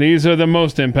the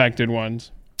most impacted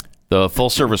ones. The full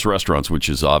service restaurants, which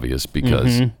is obvious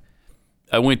because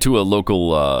I went to a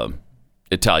local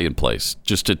Italian place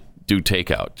just to do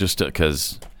takeout, just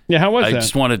because. Yeah, how was that? I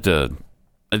just wanted to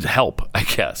help, I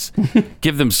guess,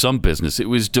 give them some business. It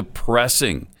was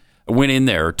depressing. I went in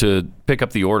there to pick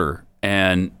up the order,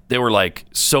 and they were like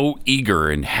so eager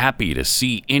and happy to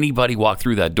see anybody walk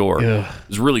through that door. Ugh. It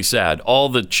was really sad. All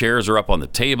the chairs are up on the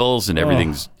tables, and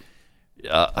everything's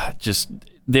just.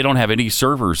 They don't have any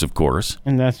servers, of course.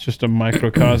 And that's just a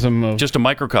microcosm of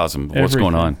what's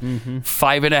going on.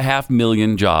 5.5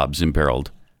 million jobs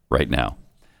imperiled right now.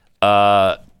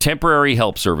 Temporary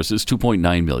help services,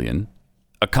 2.9 million.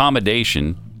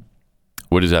 Accommodation,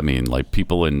 what does that mean? Like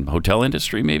people in hotel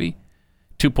industry, maybe?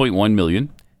 2.1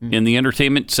 million. In the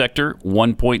entertainment sector,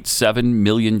 1.7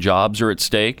 million jobs are at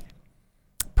stake.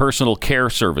 Personal care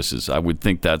services, I would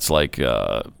think that's like,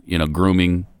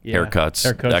 grooming, haircuts,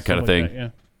 that kind of thing. Like that, yeah.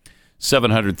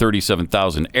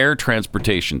 737,000. Air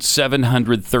transportation,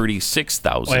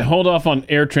 736,000. Wait, hold off on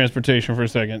air transportation for a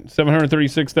second.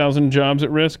 736,000 jobs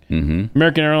at risk. Mm-hmm.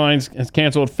 American Airlines has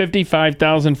canceled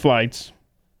 55,000 flights,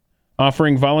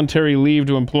 offering voluntary leave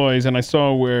to employees. And I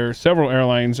saw where several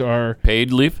airlines are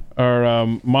paid leave, are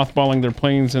mothballing their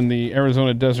planes in the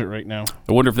Arizona desert right now.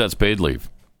 I wonder if that's paid leave.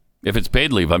 If it's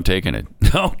paid leave, I'm taking it.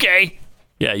 Okay.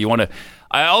 Yeah, you want to.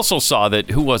 I also saw that.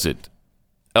 Who was it?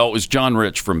 Oh, it was John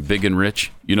Rich from Big and Rich.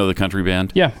 You know the country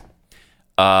band? Yeah.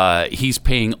 He's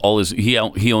paying all his. He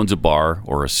owns a bar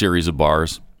or a series of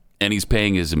bars, and he's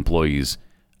paying his employees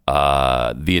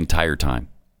the entire time.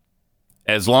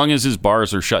 As long as his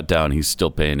bars are shut down, he's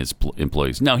still paying his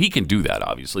employees. Now he can do that,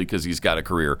 obviously, because he's got a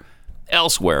career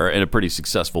elsewhere and a pretty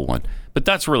successful one. But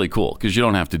that's really cool because you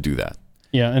don't have to do that.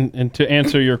 Yeah, and to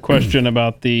answer your question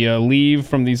about the leave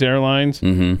from these airlines,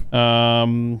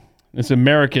 this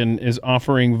American is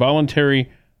offering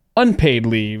voluntary unpaid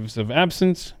leaves of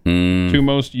absence to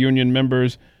most union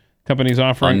members. Companies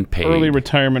offering Unpaid. early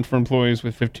retirement for employees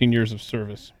with 15 years of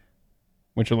service,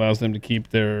 which allows them to keep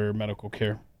their medical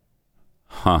care.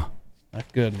 Huh. Not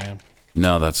good, man.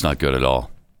 No, that's not good at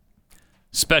all.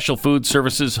 Special food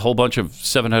services, whole bunch of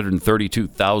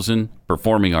 732,000.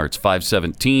 Performing arts,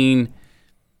 517.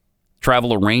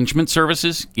 Travel arrangement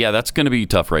services, yeah, that's going to be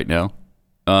tough right now.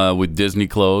 With Disney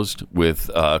closed, with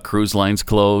cruise lines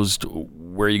closed,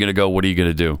 where are you going to go? What are you going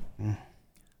to do?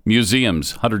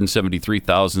 Museums,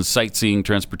 173,000. Sightseeing,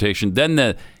 transportation. Then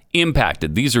the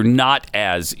impacted. These are not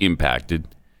as impacted.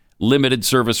 Limited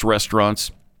service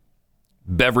restaurants,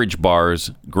 beverage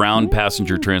bars, ground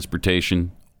passenger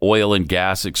transportation, oil and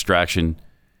gas extraction,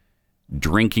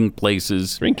 drinking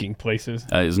places. Drinking places?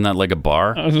 Isn't that like a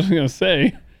bar? I was just going to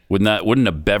say. Wouldn't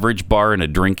a beverage bar and a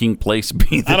drinking place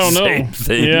be the same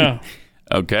thing? Yeah.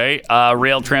 Okay.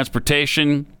 Rail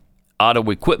transportation, auto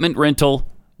equipment rental,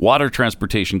 water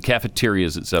transportation,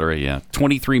 cafeterias, etc. Yeah.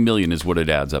 23 million is what it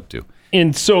adds up to.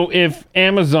 And so if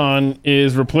Amazon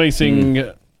is replacing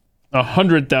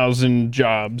 100,000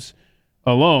 jobs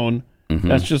alone,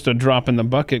 that's just a drop in the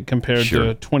bucket compared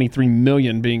to 23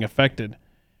 million being affected.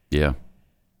 Yeah.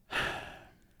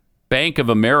 Bank of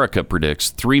America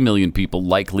predicts 3 million people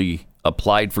likely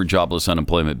applied for jobless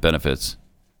unemployment benefits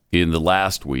in the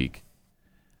last week.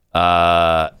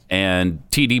 And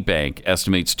TD Bank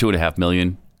estimates 2.5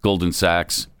 million. Goldman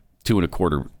Sachs,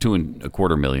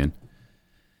 2.25 million.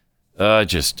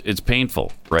 It's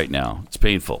painful right now. It's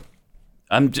painful.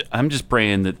 I'm just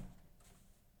praying that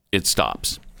it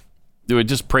stops.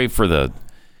 Just pray for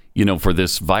for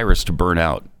this virus to burn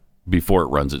out before it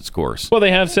runs its course. Well,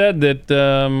 they have said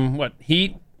that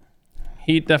heat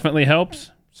definitely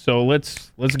helps. So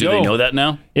let's go. Do they know that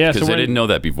now? Yeah, because they didn't know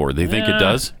that before. They think it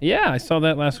does. Yeah, I saw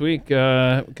that last week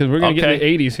because we're going to get in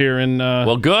the 80s here in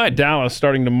good Dallas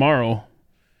starting tomorrow.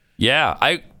 Yeah,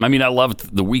 I mean I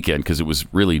loved the weekend because it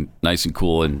was really nice and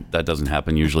cool, and that doesn't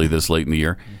happen usually this late in the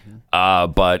year.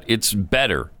 But it's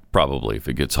better probably if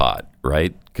it gets hot,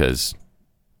 right? Because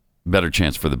better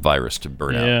chance for the virus to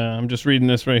burn out. Yeah, I'm just reading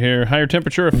this right here. Higher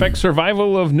temperature affects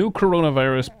survival of new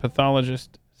coronavirus,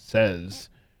 pathologist says.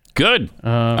 Good.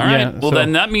 All right.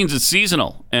 Then that means it's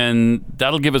seasonal, and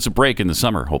that'll give us a break in the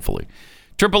summer, hopefully.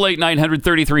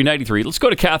 888-900-3393. Let's go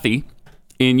to Kathy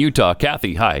in Utah.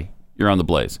 Kathy, hi. You're on the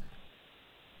Blaze.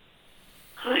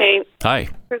 Hi. Hi.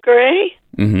 Mr. Gray?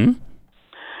 Mm-hmm.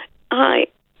 Hi.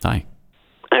 Hi.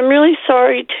 I'm really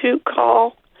sorry to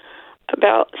call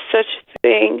about such a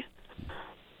thing,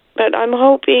 but I'm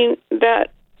hoping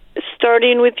that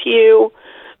starting with you,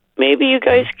 maybe you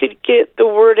guys could get the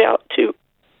word out to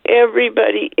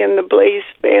everybody in the Blaze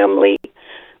family,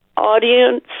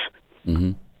 audience,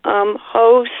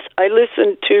 hosts. I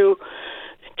listen to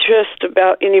just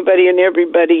about anybody and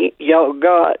everybody y'all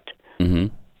got.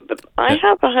 But I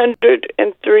have a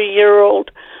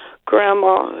 103-year-old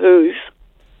grandma who's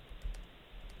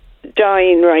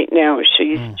dying right now.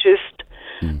 She's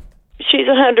she's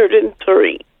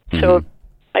 103. So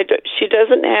she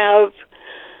doesn't have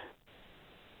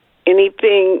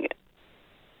anything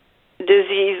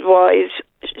disease-wise.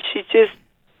 She's just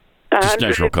 103. Just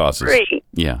natural causes.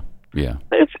 Yeah.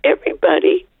 But if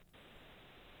everybody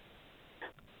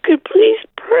could please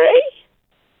pray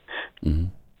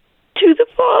to the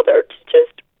Father to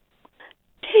just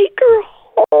take her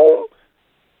home.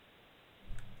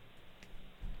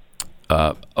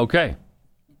 Okay.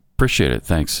 Appreciate it.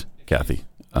 Thanks, Kathy.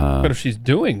 But if she's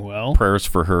doing well, prayers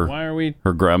for her. Why are we?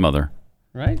 Her grandmother.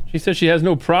 Right? She says she has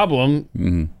no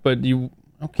problem, but you.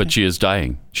 Okay. But she is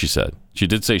dying. She said she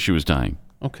did say she was dying.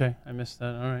 Okay, I missed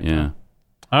that. All right. Yeah.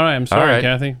 All right. I'm sorry, All right.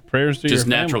 Kathy. Prayers to Just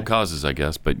your natural family. causes, I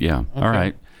guess. But yeah. Okay. All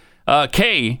right.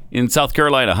 Kay in South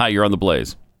Carolina. Hi, you're on the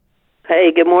Blaze.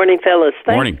 Hey, good morning, fellas.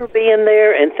 Thanks Morning. for being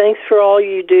there, and thanks for all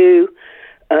you do.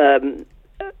 I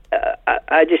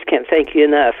just can't thank you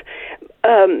enough.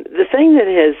 The thing that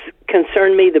has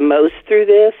concerned me the most through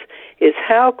this is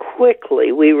how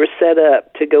quickly we were set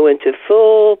up to go into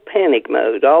full panic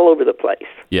mode all over the place.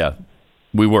 Yeah,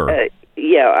 we were.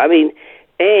 Yeah, I mean,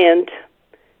 and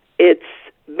it's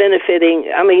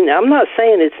benefiting. I mean, I'm not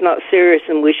saying it's not serious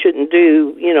and we shouldn't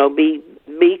do,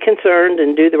 be concerned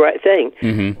and do the right thing.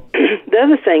 Mm-hmm. The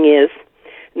other thing is,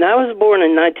 now I was born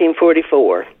in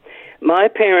 1944. My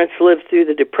parents lived through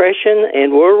the Depression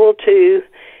and World War II,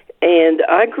 and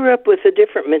I grew up with a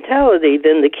different mentality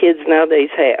than the kids nowadays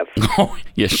have. Oh,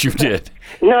 yes, you did.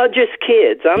 Not just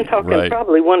kids. I'm talking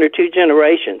probably one or two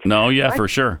generations. No, yeah, for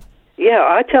sure. Yeah,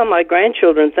 I tell my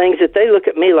grandchildren things that they look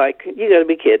at me like, you got to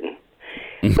be kidding.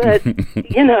 But,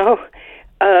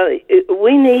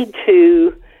 we need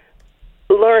to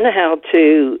learn how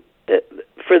to,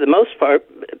 for the most part,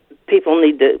 people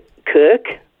need to cook,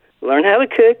 learn how to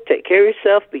cook, take care of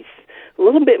yourself, be a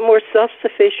little bit more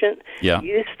self-sufficient,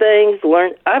 use things,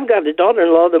 learn. I've got a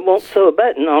daughter-in-law that won't sew a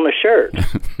button on a shirt,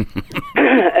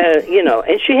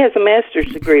 and she has a master's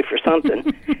degree for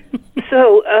something.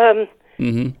 So,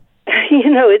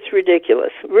 it's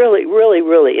ridiculous. Really, really,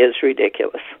 really is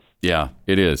ridiculous. Yeah,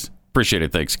 it is. Appreciate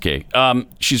it. Thanks, Kay.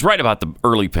 She's right about the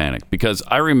early panic, because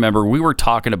I remember we were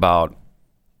talking about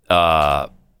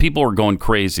people were going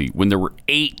crazy when there were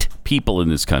 8 people in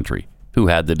this country who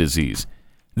had the disease.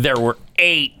 There were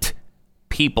 8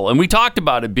 people. And we talked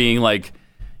about it being like,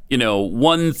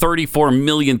 1/34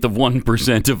 millionth of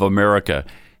 1% of America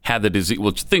had the disease.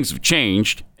 Well, things have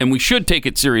changed, and we should take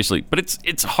it seriously. But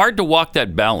it's hard to walk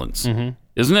that balance,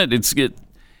 isn't it?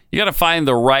 You got to find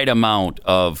the right amount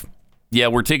of,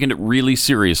 we're taking it really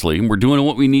seriously, and we're doing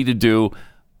what we need to do,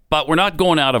 but we're not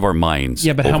going out of our minds.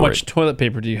 Yeah, but how much toilet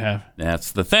paper do you have?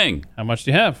 That's the thing. How much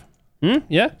do you have?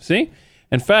 Yeah, see?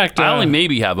 In fact, I only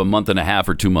maybe have a month and a half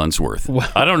or 2 months worth. Well,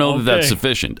 I don't know that that's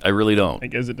sufficient. I really don't. I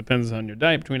guess it depends on your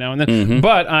diet between now and then.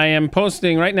 But I am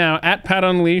posting right now at Pat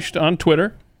Unleashed on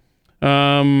Twitter,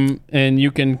 and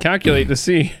you can calculate to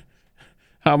see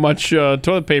how much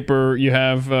toilet paper you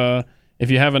have, if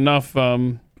you have enough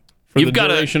for the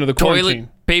duration of the quarantine. Toilet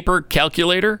paper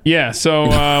calculator? Yeah.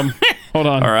 So hold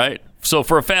on. All right. So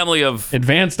for a family of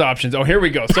advanced options. Oh, here we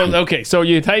go. So so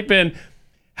you type in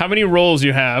how many rolls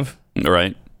you have. All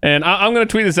right. And I'm going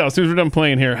to tweet this out as soon as we're done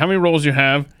playing here. How many rolls you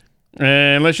have?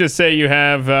 And let's just say you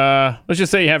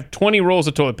have 20 rolls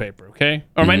of toilet paper, okay?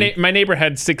 Or my neighbor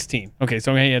had 16. Okay,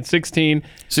 so he had 16.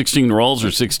 16 rolls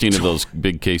or 16 of those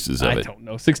big cases of it? I don't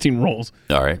know. 16 rolls.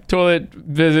 All right. Toilet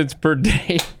visits per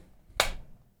day.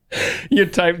 You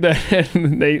type that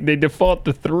in, they default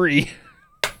to 3.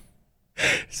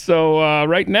 So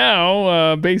right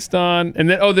now, based on, and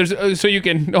then so you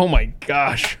can. Oh my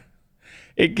gosh,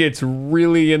 it gets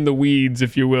really in the weeds,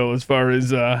 if you will, as far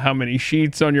as how many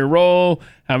sheets on your roll,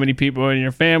 how many people in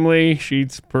your family,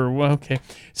 sheets per. Well, okay.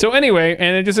 So anyway,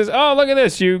 and it just says, oh, look at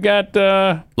this, you got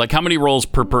like how many rolls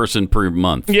per person per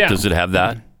month? Yeah. Does it have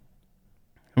that?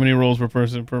 How many rolls per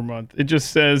person per month? It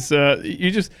just says, I'm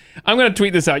going to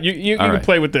tweet this out. You can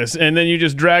play with this. And then you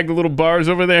just drag the little bars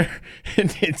over there. And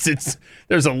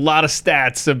there's a lot of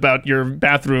stats about your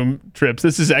bathroom trips.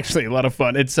 This is actually a lot of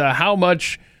fun. It's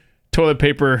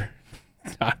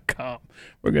howmuchtoiletpaper.com.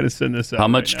 We're going to send this out.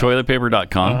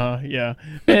 Howmuchtoiletpaper.com? Yeah.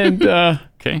 And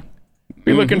okay.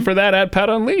 Be looking for that at Pat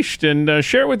Unleashed and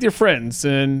share it with your friends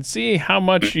and see how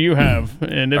much you have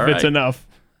and if it's enough.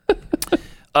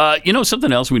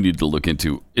 Something else we need to look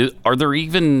into. Are there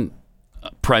even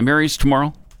primaries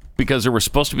tomorrow? Because there were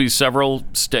supposed to be several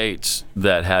states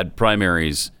that had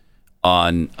primaries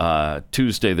on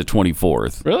Tuesday the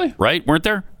 24th. Really? Right? Weren't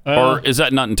there? Or is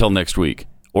that not until next week?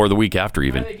 Or the week after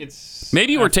even? I think it's...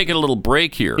 Maybe we're taking a little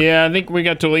break here. Yeah, I think we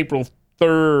got till April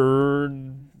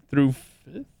 3rd through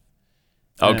 5th.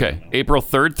 Okay, April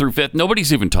 3rd through 5th.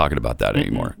 Nobody's even talking about that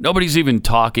anymore. Nobody's even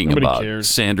talking about cares.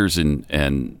 Sanders and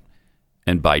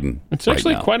Biden. It's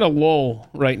actually quite a lull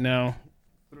right now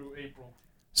through April.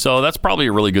 So that's probably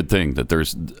a really good thing that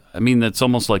that's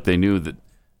almost like they knew that,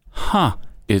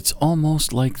 it's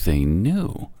almost like they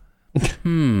knew.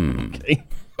 Okay.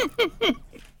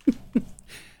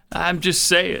 I'm just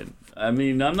saying.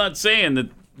 I'm not saying that.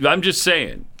 I'm just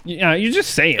saying. Yeah, you're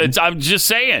just saying. I'm just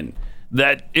saying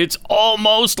that it's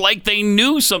almost like they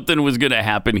knew something was going to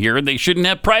happen here and they shouldn't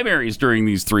have primaries during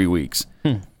these 3 weeks.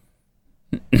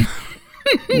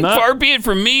 Far be it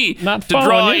from me to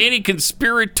draw you. any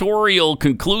conspiratorial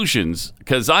conclusions,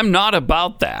 because I'm not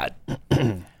about that.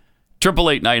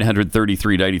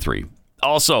 888-900-3393.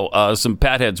 Also, some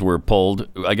patheads were polled.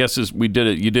 I guess you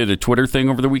did a Twitter thing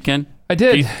over the weekend? I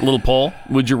did. Keith, a little poll.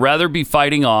 Would you rather be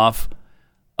fighting off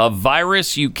a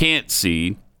virus you can't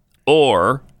see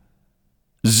or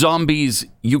zombies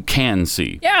you can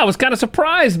see? Yeah, I was kind of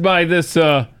surprised by this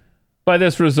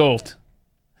result.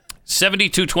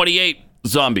 72-28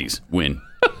 zombies win.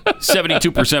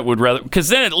 72% would rather, because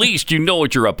then at least you know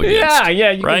what you're up against.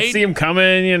 Yeah, you right? can see them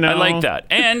coming, you know. I like that.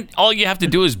 And all you have to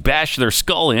do is bash their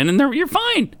skull in, and you're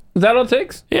fine. Is that all it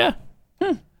takes? Yeah.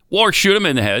 Or shoot them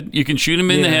in the head. You can shoot them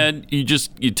in the head.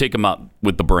 You take them out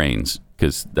with the brains,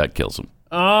 because that kills them.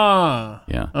 Ah.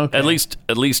 Yeah. Okay. At least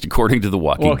according to The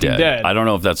Walking Dead. I don't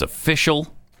know if that's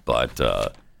official, but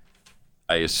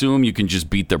I assume you can just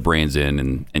beat their brains in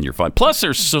and you're fine. Plus,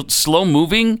 they're so slow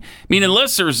moving. I mean,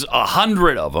 unless there's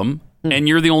 100 of them and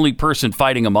you're the only person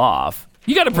fighting them off,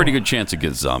 you got a pretty good chance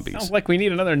against zombies. Sounds like we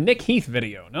need another Nick Heath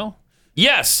video, no?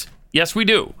 Yes, we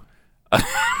do.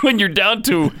 When you're down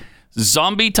to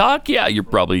zombie talk, yeah, you're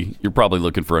probably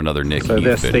looking for another Nick Heath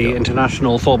this video. The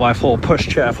international 4x4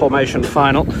 pushchair formation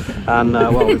final, and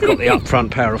we've got the up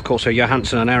front pair, of course, are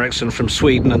Johansson and Eriksson from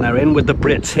Sweden, and they're in with the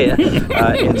Brits here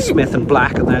in Smith and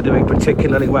Black, and they're doing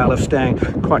particularly well of staying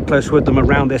quite close with them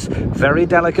around this very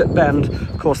delicate bend.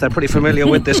 Of course, they're pretty familiar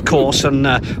with this course, and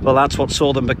well, that's what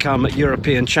saw them become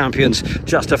European champions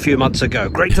just a few months ago.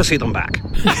 Great to see them back.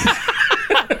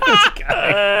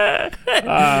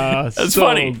 That's so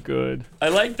funny. Good. I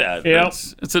like that. Yep.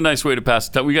 It's a nice way to pass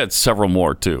the time. We got several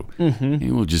more too.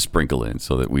 Mm-hmm. We'll just sprinkle in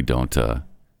so that we don't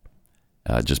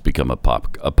just become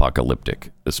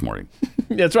apocalyptic this morning.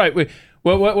 That's right.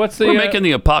 What's the? We're making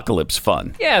the apocalypse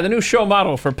fun. Yeah, the new show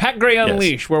model for Pat Gray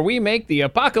Unleashed, where we make the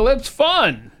apocalypse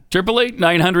fun.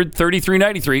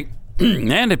 888-900-3393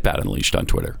 and at Pat Unleashed on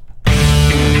Twitter.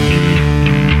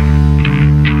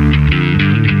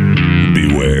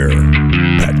 Beware,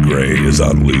 Pat Gray is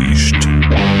unleashed. Great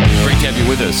to have you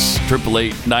with us.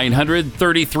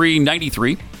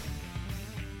 888-900-3393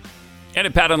 and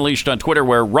at Pat Unleashed on Twitter,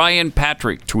 where Ryan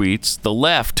Patrick tweets, the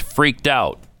left freaked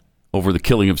out over the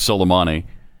killing of Soleimani.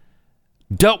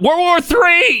 World War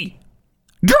III!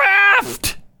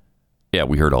 Draft! Yeah,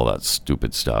 we heard all that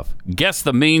stupid stuff. Guess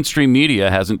the mainstream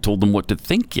media hasn't told them what to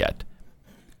think yet.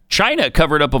 China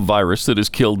covered up a virus that has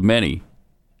killed many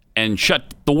and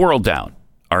shut the world down.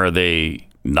 Are they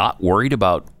not worried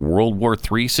about World War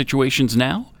III situations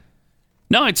now?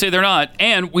 No, I'd say they're not.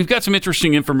 And we've got some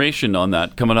interesting information on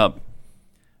that coming up.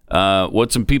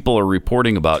 What some people are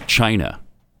reporting about China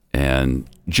and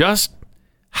just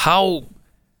how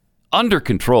under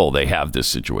control they have this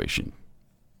situation.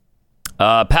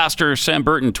 Pastor Sam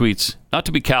Burton tweets, not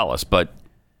to be callous, but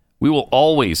we will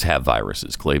always have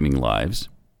viruses claiming lives.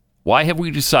 Why have we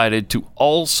decided to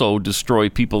also destroy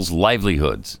people's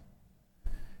livelihoods?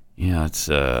 Yeah, it's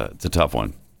a tough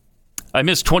one. I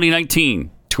missed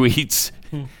 2019 tweets.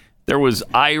 There was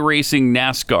iRacing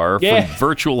NASCAR from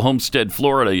virtual Homestead,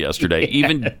 Florida yesterday.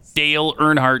 Even Dale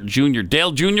Earnhardt Jr.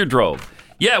 Dale Jr. drove.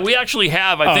 Yeah, we actually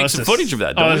have, I think, some footage of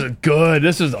that, don't we? This is good.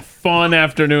 This is a fun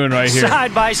afternoon right here.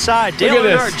 Side by side, Dale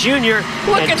Earnhardt Jr.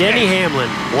 and Denny Hamlin.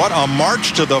 What a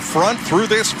march to the front through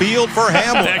this field for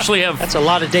Hamlin. They actually have That's a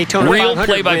lot of Daytona real 500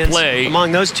 play-by-play wins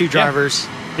among those two drivers.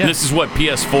 Yeah. This is what,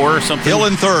 PS4 or something? Hill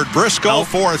in third, Briscoe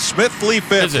fourth, Smithley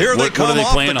fifth. Here they come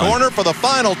off the corner for the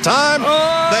final time. They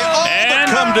all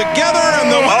come together,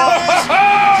 and the winner is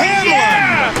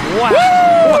Hamlin.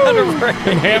 Wow. What a race.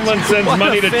 And Hamlin sends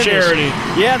money to charity.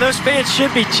 Yeah, those fans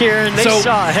should be cheering. They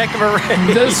saw a heck of a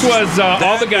race. This was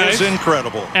all the guys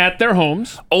incredible at their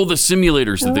homes. Oh, the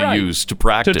simulators that they use to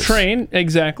practice. To train,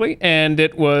 exactly. And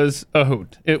it was a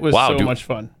hoot. It was so much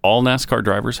fun. All NASCAR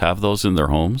drivers have those in their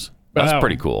homes? That's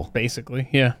pretty cool. Basically,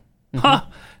 yeah. Huh.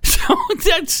 So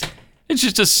it's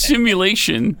just a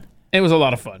simulation. It was a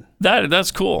lot of fun.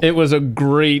 That's cool. It was a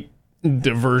great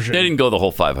diversion. They didn't go the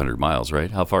whole 500 miles, right?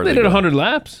 How far they did 100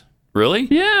 laps. Really?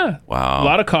 Yeah. Wow. A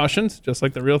lot of cautions, just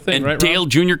like the real thing, and right? Dale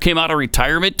Jr. came out of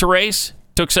retirement to race,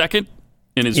 took second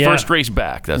in his first race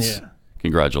back. That's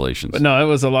congratulations. But no, it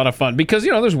was a lot of fun because,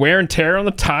 there's wear and tear on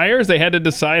the tires. They had to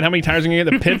decide how many tires are going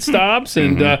to get the pit stops.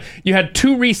 And you had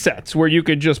 2 resets where you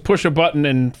could just push a button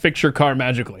and fix your car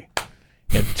magically.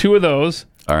 You had 2 of those.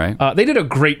 All right. They did a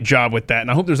great job with that.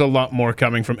 And I hope there's a lot more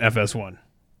coming from FS1.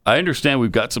 I understand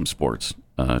we've got some sports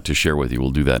to share with you.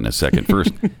 We'll do that in a second.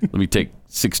 First, let me take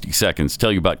 60 seconds,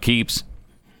 tell you about Keeps,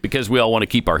 because we all want to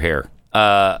keep our hair.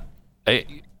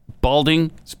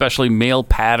 Balding, especially male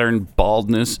pattern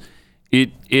baldness,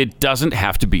 it doesn't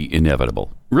have to be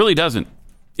inevitable. It really doesn't.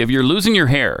 if you're losing your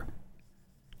hair,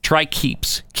 try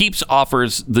Keeps. Keeps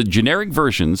offers the generic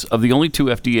versions of the only 2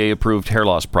 FDA-approved hair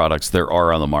loss products there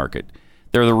are on the market.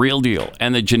 They're the real deal,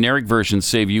 and the generic versions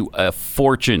save you a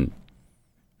fortune.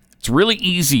 It's really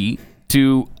easy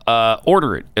to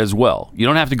order it as well. You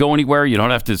don't have to go anywhere. You don't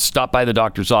have to stop by the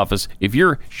doctor's office. If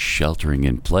you're sheltering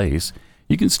in place,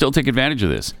 you can still take advantage of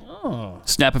this.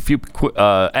 Snap a few,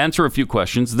 answer a few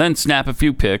questions, then snap a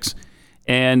few pics,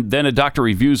 and then a doctor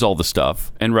reviews all the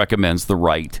stuff and recommends the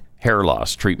right hair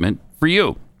loss treatment for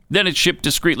you. Then it's shipped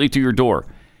discreetly to your door.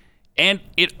 And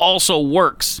it also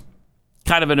works.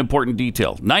 Kind of an important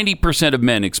detail. 90% of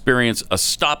men experience a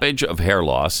stoppage of hair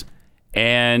loss,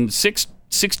 and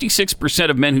 66%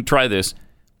 of men who try this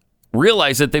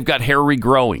realize that they've got hair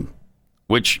regrowing,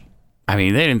 which, I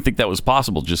mean, they didn't think that was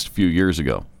possible just a few years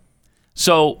ago.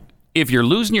 So if you're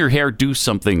losing your hair, do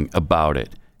something about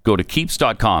it. Go to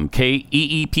Keeps.com,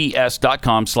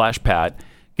 KEEPS.com/Pat.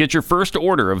 Get your first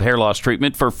order of hair loss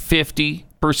treatment for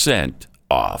 50%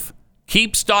 off.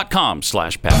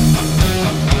 Keeps.com/Pat.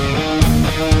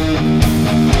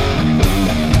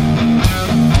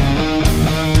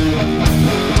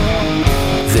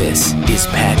 This is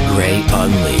Pat Gray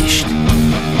Unleashed.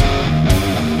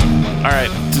 All right,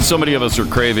 since so many of us are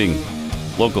craving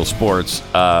local sports,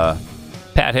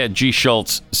 Pathead G.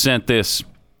 Schultz sent this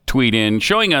tweet in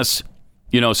showing us,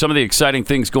 some of the exciting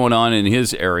things going on in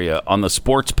his area on the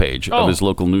sports page of his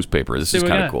local newspaper. This is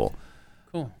kind of cool.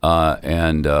 Cool.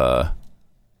 And it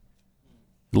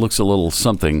looks a little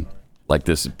something like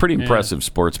this. Pretty impressive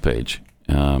sports page.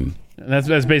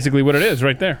 That's basically what it is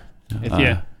right there.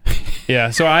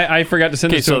 Yeah, so I forgot to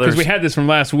send this to because we had this from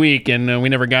last week and we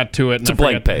never got to it. It's a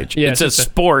blank page. It says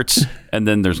sports, and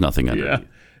then there's nothing underneath. Yeah.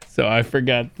 So I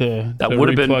forgot to that would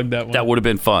have been that one. That would have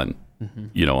been fun,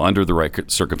 under the right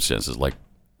circumstances, like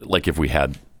if we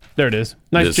had. There it is.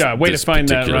 Nice job. Way to find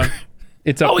that, Rob.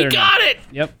 It's up there. Oh, we got it.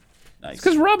 Yep. Nice.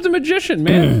 Because Rob's a magician,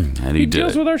 man. And he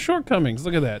deals with our shortcomings.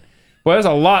 Look at that. Well, there's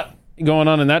a lot going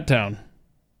on in that town,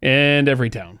 and every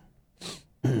town.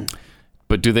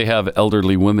 But do they have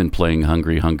elderly women playing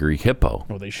Hungry Hungry Hippo?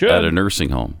 Well, they should. At a nursing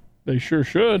home. They sure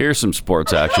should. Here's some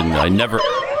sports action I never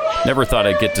thought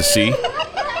I'd get to see.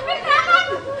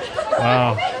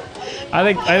 Wow.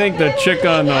 I think the chick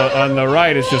on the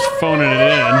right is just phoning it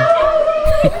in.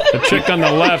 The chick on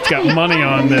the left got money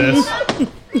on this.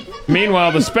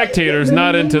 Meanwhile, the spectator's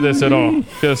not into this at all.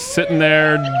 Just sitting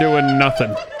there doing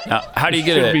nothing. Now, how do you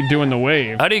get should be doing the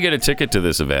wave. How do you get a ticket to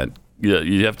this event?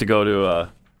 You have to go to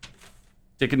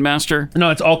Ticketmaster? No,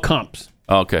 it's all comps.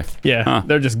 Okay. Yeah,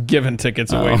 they're just giving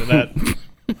tickets away to that.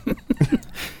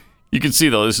 You can see,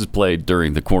 though, this is played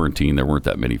during the quarantine. There weren't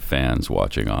that many fans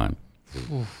watching on.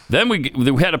 Then we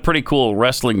had a pretty cool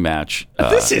wrestling match.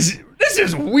 This is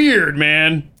weird,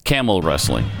 man. Camel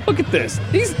wrestling. Look at this.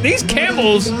 These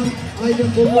camels.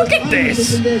 Look at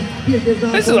this.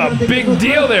 This is a big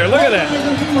deal there. Look at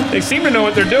that. They seem to know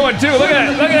what they're doing too. Look at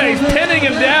that. Look at that. He's pinning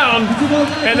him down,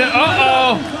 and then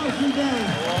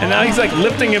and now he's like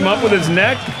lifting him up with his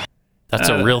neck. That's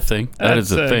a real thing. That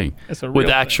is a thing. That's a real with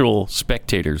thing. actual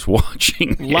spectators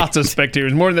watching. Lots of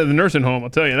spectators, more than the nursing home.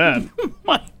 I'll tell you that.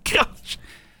 My gosh.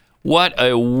 What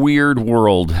a weird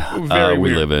world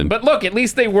we live in. But look, at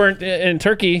least they weren't in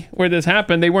Turkey where this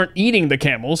happened. They weren't eating the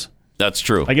camels. That's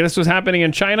true. Like if this was happening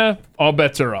in China, all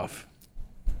bets are off.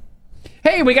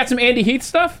 Hey, we got some Andy Heath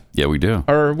stuff? Yeah, we do.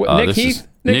 Or what, Nick Heath?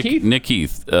 Nick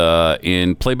Heath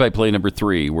in play-by-play number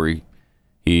 3, where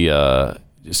he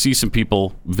see some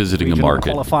people visiting a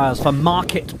market. Qualifiers for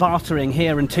market bartering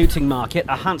here in Tooting Market.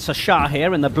 Ahansa Shah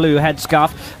here in the blue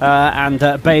headscarf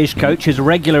and beige coat. She's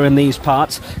regular in these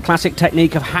parts. Classic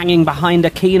technique of hanging behind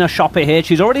a keener shopper here.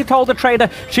 She's already told the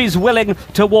trader she's willing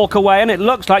to walk away, and it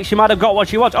looks like she might have got what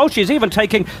she wants. Oh, she's even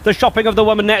taking the shopping of the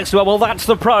woman next to her. Well, that's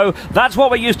the pro. That's what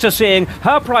we're used to seeing.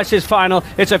 Her price is final.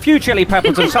 It's a few chili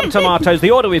peppers and some tomatoes. The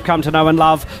order we've come to know and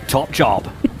love. Top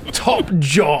job. Top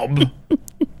job.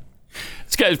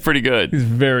 This guy's pretty good. He's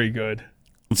very good.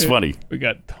 It's funny. We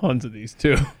got tons of these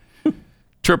too.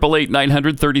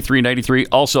 888-900-3393.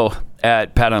 Also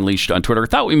at Pat Unleashed on Twitter. I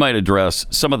thought we might address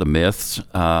some of the myths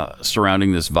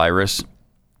surrounding this virus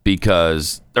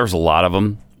because there's a lot of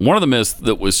them. One of the myths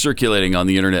that was circulating on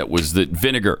the internet was that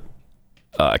vinegar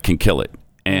can kill it.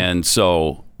 And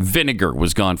so vinegar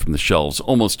was gone from the shelves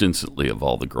almost instantly of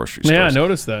all the grocery stores. Yeah, I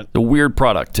noticed that. A weird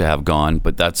product to have gone,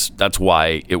 but that's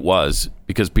why it was,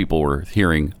 because people were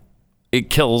hearing it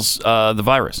kills the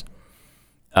virus.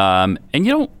 And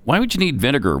why would you need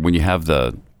vinegar when you have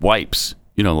the wipes?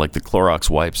 Like the Clorox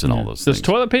wipes and all those things. Does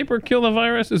toilet paper kill the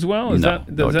virus as well?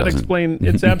 Does that explain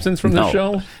its absence from the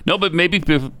shelves? No, but maybe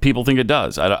people think it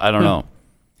does. I don't know.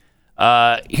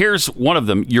 Here's one of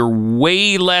them. You're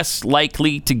way less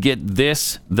likely to get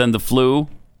this than the flu.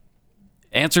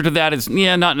 Answer to that is,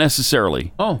 not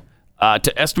necessarily. Oh.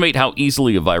 To estimate how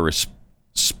easily a virus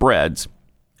spreads,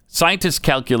 scientists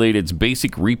calculate its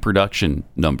basic reproduction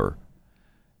number.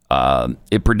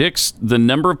 It predicts the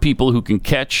number of people who can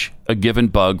catch a given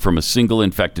bug from a single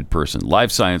infected person.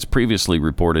 Live Science previously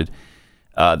reported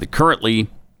that currently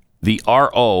the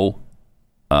RO,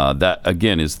 that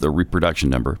again is the reproduction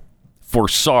number, for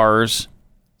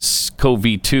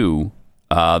SARS-CoV-2,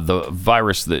 the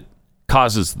virus that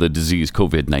causes the disease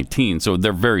COVID-19, so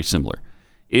they're very similar,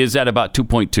 is at about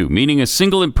 2.2, meaning a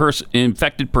single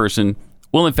infected person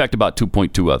will infect about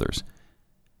 2.2 others.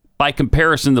 By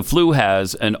comparison, the flu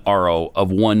has an RO of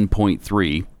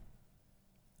 1.3,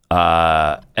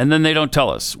 and then they don't tell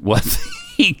us what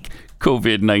the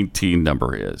COVID-19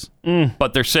 number is,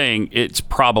 but they're saying it's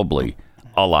probably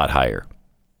a lot higher.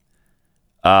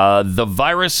 The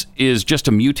virus is just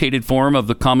a mutated form of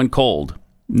the common cold.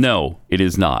 No, it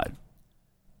is not.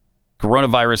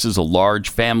 Coronavirus is a large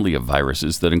family of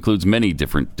viruses that includes many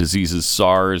different diseases,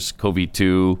 SARS,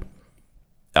 CoV-2,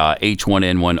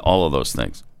 H1N1, all of those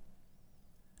things.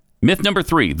 Myth number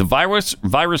 3, the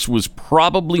virus was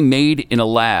probably made in a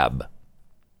lab.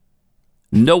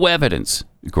 No evidence,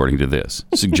 according to this,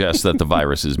 suggests that the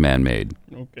virus is man-made.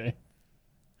 Okay.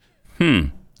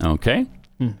 Okay.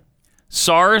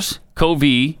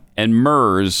 SARS-CoV and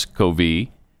MERS-CoV,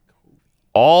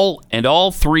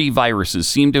 all three viruses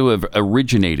seem to have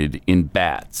originated in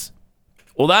bats.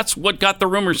 Well, that's what got the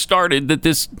rumor started, that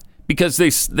this, because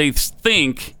they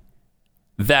think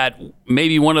that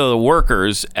maybe one of the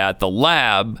workers at the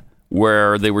lab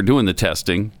where they were doing the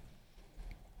testing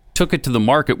took it to the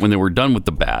market when they were done with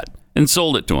the bat and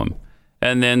sold it to them.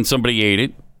 And then somebody ate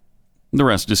it. The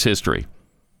rest is history.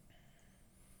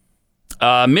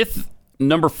 Myth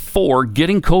number 4,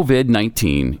 getting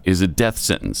COVID-19 is a death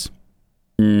sentence.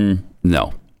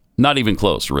 No, not even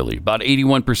close, really. About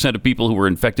 81% of people who were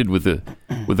infected with the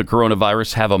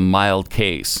coronavirus have a mild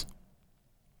case.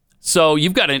 So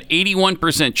you've got an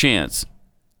 81% chance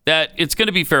that it's going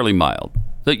to be fairly mild,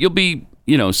 that you'll be,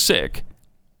 sick,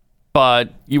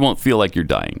 but you won't feel like you're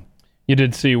dying. You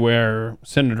did see where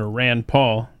Senator Rand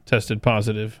Paul tested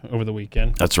positive over the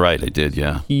weekend. That's right, I did,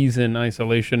 yeah. He's in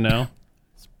isolation now.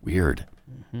 It's weird.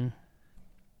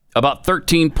 About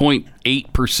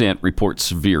 13.8% report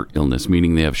severe illness,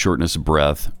 meaning they have shortness of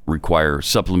breath, require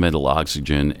supplemental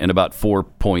oxygen, and about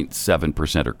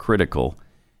 4.7% are critical,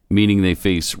 meaning they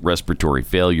face respiratory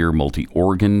failure,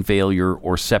 multi-organ failure,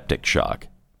 or septic shock.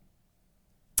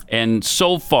 And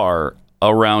so far,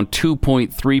 around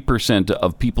 2.3%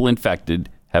 of people infected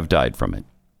have died from it.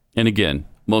 And again,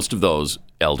 most of those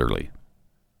elderly.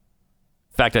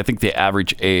 In fact, I think the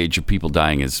average age of people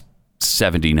dying is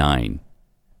 79.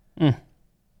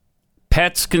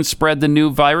 Pets can spread the new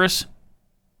virus.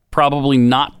 Probably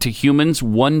not to humans.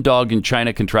 One dog in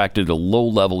China contracted a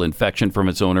low-level infection from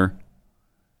its owner,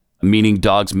 meaning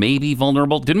dogs may be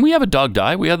vulnerable. Didn't we have a dog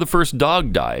die? We had the first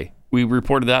dog die. We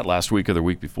reported that last week or the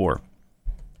week before.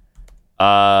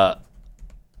 Let's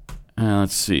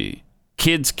see.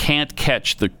 Kids can't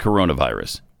catch the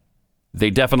coronavirus.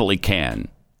 They definitely can.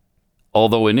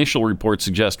 Although initial reports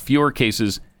suggest fewer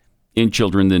cases in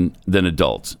children than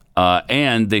adults.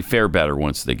 And they fare better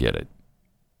once they get it.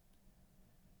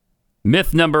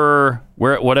 Myth number,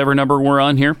 whatever number we're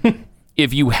on here.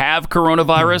 If you have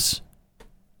coronavirus,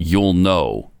 you'll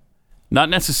know. Not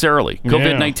necessarily.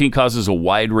 COVID-19 causes a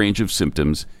wide range of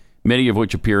symptoms, many of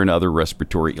which appear in other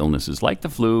respiratory illnesses like the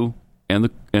flu and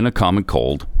a common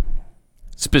cold.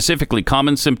 Specifically,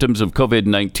 common symptoms of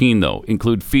COVID-19, though,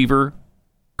 include fever,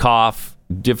 cough,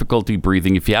 difficulty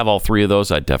breathing. If you have all three of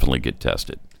those, I'd definitely get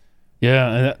tested.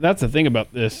 Yeah, and that's the thing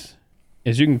about this,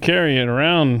 is you can carry it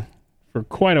around for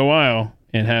quite a while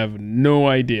and have no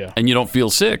idea. And you don't feel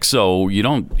sick, so you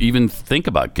don't even think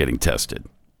about getting tested.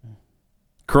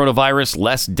 Coronavirus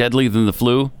less deadly than the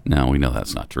flu? No, we know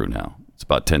that's not true now. It's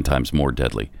about 10 times more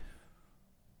deadly.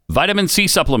 Vitamin C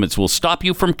supplements will stop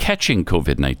you from catching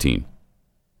COVID-19.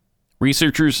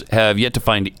 Researchers have yet to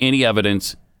find any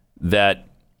evidence that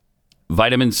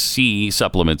vitamin C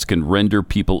supplements can render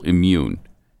people immune.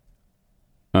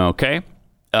 Okay?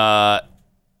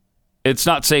 It's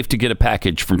not safe to get a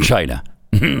package from China.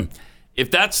 If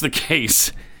that's the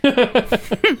case, due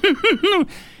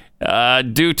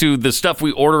to the stuff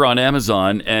we order on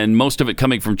Amazon and most of it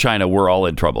coming from China, we're all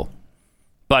in trouble.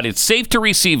 But it's safe to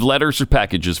receive letters or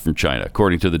packages from China,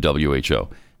 according to the WHO.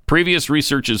 Previous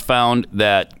research has found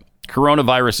that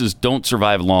coronaviruses don't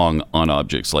survive long on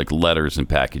objects like letters and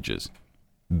packages.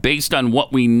 Based on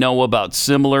what we know about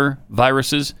similar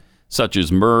viruses, such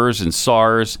as MERS and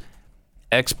SARS.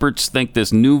 Experts think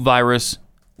this new virus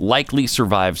likely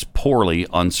survives poorly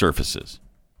on surfaces.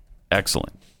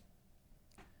 Excellent.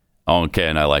 Okay,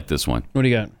 and I like this one. What do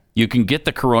you got? You can get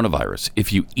the coronavirus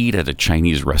if you eat at a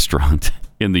Chinese restaurant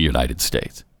in the United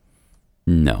States.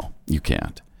 No, you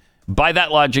can't. By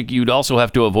that logic, you'd also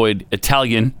have to avoid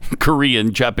Italian,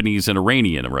 Korean, Japanese, and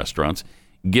Iranian restaurants,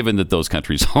 given that those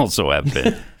countries also have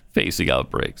been facing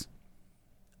outbreaks.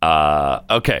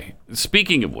 Okay,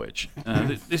 speaking of which,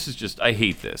 this is just, I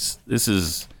hate this. This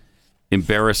is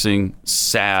embarrassing,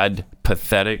 sad,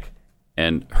 pathetic,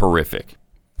 and horrific.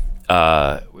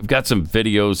 We've got some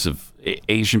videos of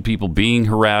Asian people being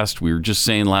harassed. We were just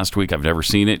saying last week, I've never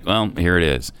seen it. Well, here it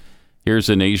is. Here's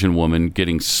an Asian woman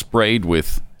getting sprayed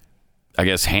with, I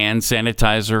guess, hand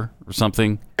sanitizer or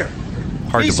something.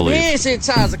 Hard to believe. Hand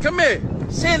sanitizer. Come here.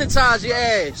 Sanitize your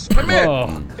ass. Come here.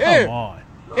 Oh,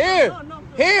 here. come on.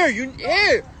 Here. You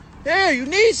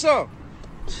need some.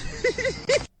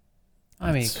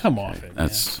 I mean, come on.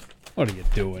 That's what are you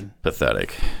doing?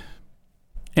 Pathetic.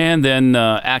 And then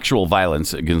actual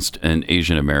violence against an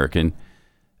Asian American.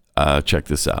 Check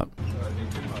this out.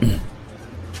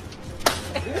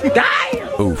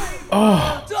 Oof.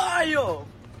 Oh,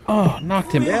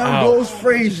 knocked him Down out. goes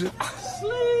Frazier.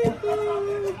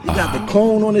 He got the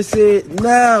cone on his head.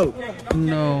 No.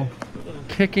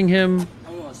 Kicking him.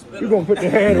 You're going to put the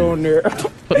head on there.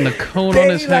 Putting the cone on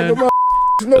his head.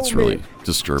 That's really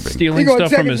disturbing. Stealing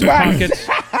stuff from his pockets.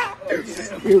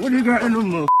 Yeah, what do you got in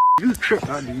them? You tripped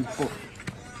out of you.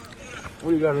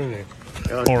 What do you got in there?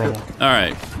 Horrible. All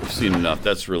right, we've seen enough.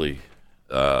 That's really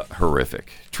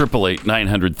horrific.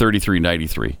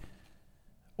 888-900-3393.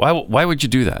 Why would you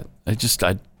do that? I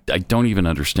don't even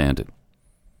understand it.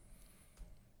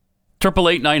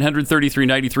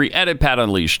 888-900-3393. Edit Pat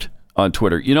Unleashed on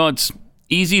Twitter. You know, it's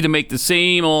easy to make the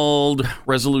same old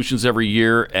resolutions every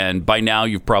year, and by now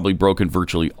you've probably broken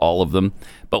virtually all of them.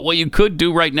 But what you could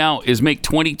do right now is make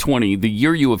 2020 the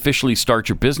year you officially start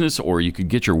your business, or you could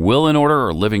get your will in order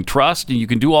or living trust, and you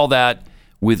can do all that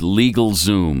with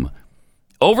LegalZoom.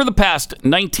 Over the past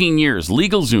 19 years,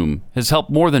 LegalZoom has helped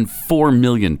more than 4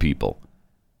 million people.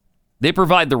 They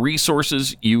provide the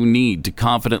resources you need to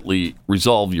confidently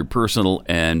resolve your personal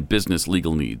and business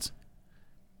legal needs.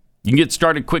 You can get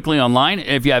started quickly online.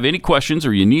 If you have any questions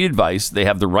or you need advice, they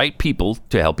have the right people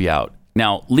to help you out.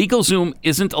 Now, LegalZoom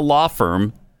isn't a law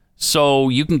firm, so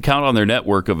you can count on their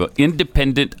network of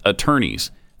independent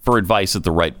attorneys for advice at the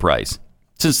right price,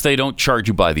 since they don't charge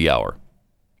you by the hour,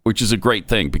 which is a great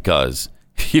thing, because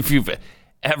if you've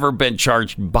ever been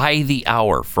charged by the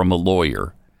hour from a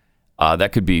lawyer,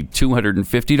 that could be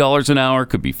 $250 an hour,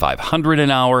 could be $500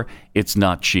 an hour. It's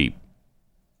not cheap.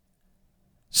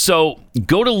 So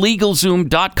go to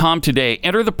LegalZoom.com today,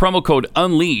 enter the promo code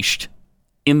UNLEASHED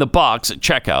in the box at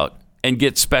checkout, and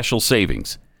get special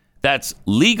savings. That's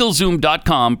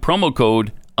LegalZoom.com, promo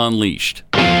code UNLEASHED.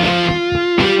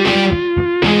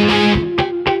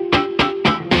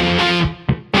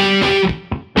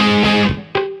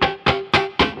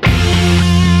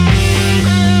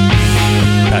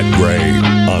 Pat Gray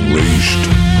Unleashed.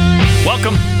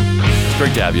 Welcome. It's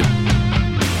great to have you.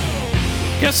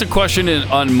 I guess the question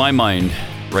on my mind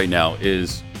right now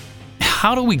is,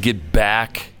 how do we get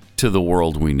back to the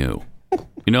world we knew?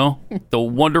 You know, the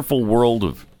wonderful world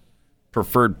of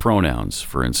preferred pronouns,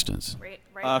 for instance.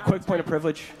 Quick point of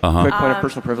privilege. Uh-huh. Quick point of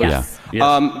personal privilege. Yes.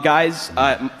 Yes. Guys,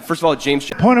 first of all, James.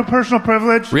 Point of personal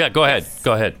privilege. Yeah, go ahead.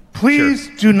 Go ahead. Please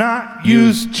do not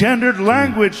use gendered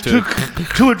language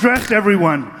to address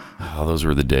everyone. Oh, those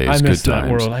were the days. I miss Good that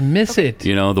times. world. I miss it.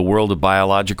 You know, the world of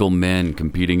biological men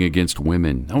competing against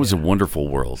women. That was a wonderful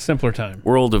world. Simpler time.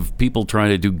 World of people trying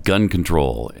to do gun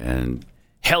control. And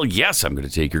hell yes, I'm going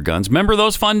to take your guns. Remember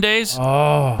those fun days?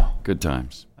 Oh. Good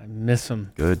times. I miss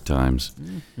them. Good times.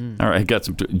 All right, got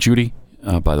some. Judy,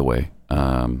 by the way.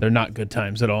 They're not good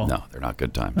times at all. No, they're not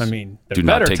good times. I mean, they're do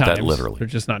not better take times. that literally. They're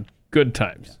just not good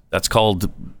times. That's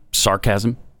called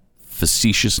sarcasm,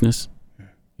 facetiousness,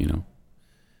 you know,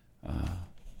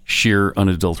 sheer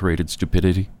unadulterated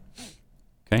stupidity.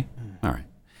 Okay? All right.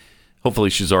 Hopefully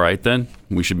she's all right then.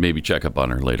 We should maybe check up on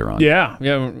her later on. Yeah.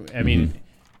 I mean,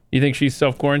 you think she's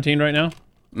self-quarantined right now?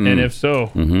 And if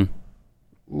so,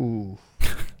 ooh.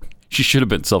 She should have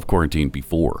been self-quarantined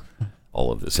before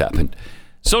all of this happened.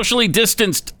 Socially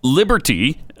distanced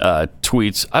Liberty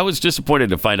tweets, I was disappointed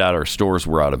to find out our stores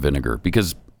were out of vinegar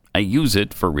because I use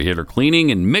it for radiator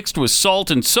cleaning and mixed with salt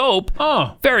and soap.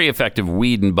 Oh. Very effective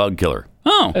weed and bug killer.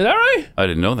 Oh. Is that right? I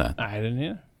didn't know that. I didn't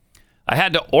either. I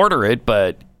had to order it,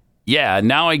 but yeah,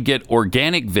 now I get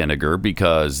organic vinegar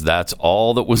because that's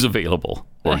all that was available.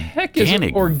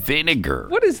 Organic vinegar.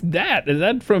 What is that? Is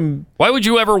that from... Why would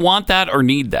you ever want that or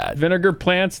need that? Vinegar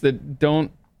plants that don't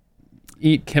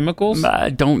eat chemicals? I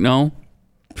don't know.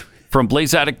 From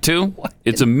Blaze Addict 2?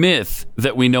 It's a myth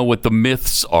that we know what the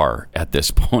myths are at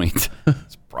this point.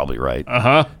 That's probably right.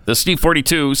 Uh-huh. The Steve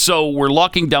 42. So we're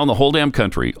locking down the whole damn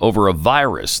country over a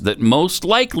virus that most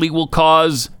likely will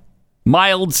cause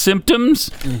mild symptoms.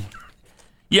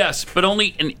 Yes, but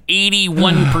only in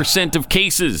 81% of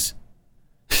cases.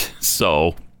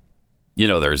 So,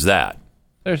 there's that.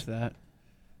 There's that.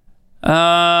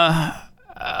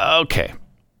 Okay.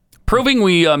 Proving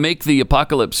we make the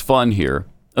apocalypse fun here.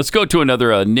 Let's go to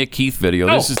another Nick Heath video.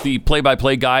 This is the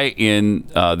play-by-play guy in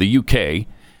the UK.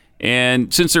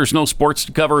 And since there's no sports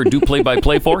to cover or do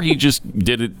play-by-play for, he just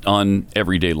did it on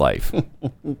everyday life.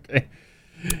 Okay.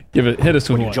 Hit us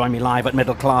with one. Join me live at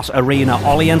Middle Class Arena.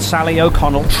 Ollie and Sally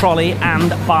O'Connell, trolley and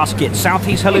basket.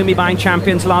 Southeast halloumi buying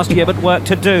champions last year, but work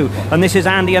to do. And this is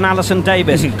Andy and Alison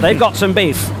Davis. They've got some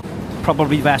beef.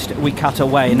 Probably best we cut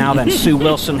away. Now then, Sue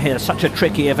Wilson here. Such a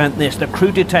tricky event this. The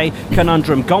crudité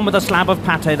conundrum. Gone with a slab of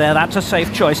pate there. That's a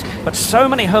safe choice. But so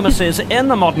many hummuses in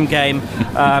the modern game.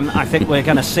 I think we're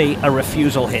going to see a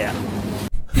refusal here.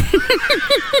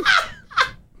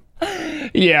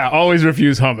 Yeah, always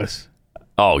refuse hummus.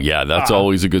 Oh, yeah, that's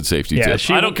always a good safety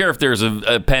tip. I don't care if there's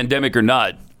a pandemic or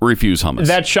not, refuse hummus.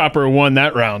 That shopper won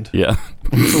that round. Yeah.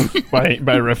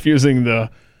 by refusing the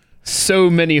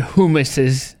so many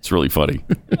hummuses. It's really funny.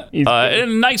 And a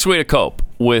nice way to cope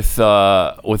with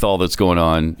all that's going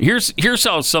on. Here's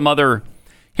how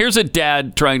here's a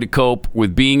dad trying to cope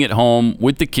with being at home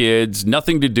with the kids,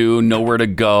 nothing to do, nowhere to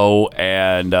go,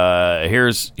 and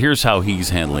here's how he's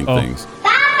handling things.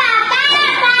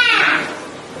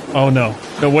 Oh, no.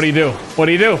 No, what do you do? What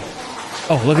do you do?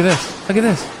 Oh, look at this. Look at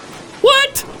this.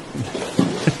 What?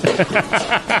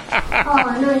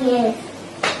 Oh, no, yes.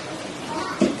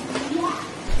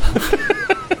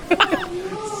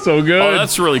 So good. Oh,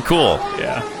 that's really cool.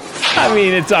 Yeah. I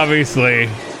mean, it's obviously...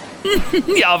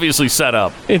 He obviously set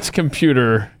up. It's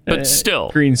computer. But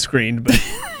still. Green screened, but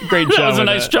great job. That was a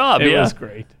nice job, It was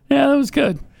great. Yeah, that was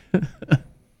good.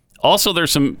 Also,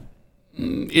 there's some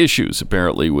issues,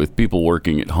 apparently, with people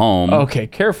working at home. Okay,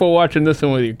 careful watching this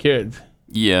one with your kids.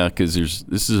 Yeah, because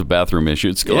this is a bathroom issue.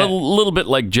 It's a little bit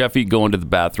like Jeffy going to the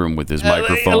bathroom with his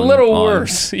microphone. A little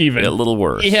worse, even. A little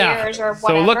worse. Yeah.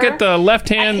 So look at the left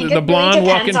hand, the blonde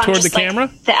walking toward the camera.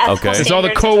 Okay. There's all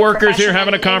the coworkers here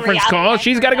having a conference call.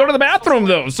 She's got to go to the bathroom,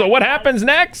 though. So what happens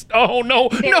next? Oh, no.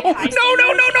 No.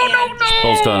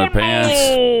 Post on her pants.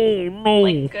 No.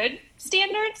 Like good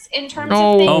standards in terms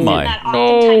of things that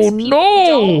oftentimes people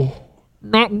don't.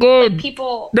 Not good. Like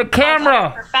people the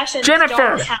camera. Professions Jennifer.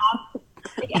 Don't have,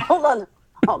 yeah. Hold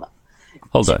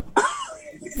on.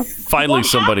 Finally,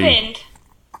 somebody.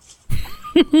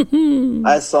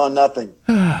 I saw nothing.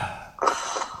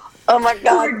 Oh my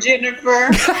God, poor Jennifer.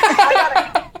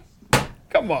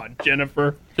 Come on,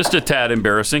 Jennifer. Just a tad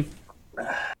embarrassing.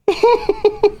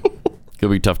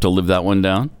 Could be tough to live that one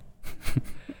down.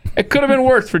 It could have been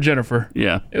worse for Jennifer.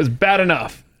 Yeah. It was bad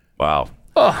enough. Wow.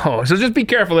 Oh, so just be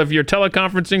careful if you're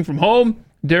teleconferencing from home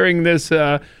during this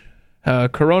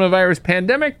coronavirus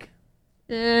pandemic,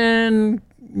 and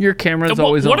your camera's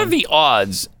always on. What are the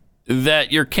odds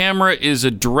that your camera is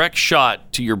a direct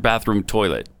shot to your bathroom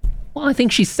toilet? Well, I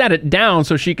think she set it down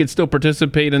so she could still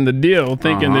participate in the deal,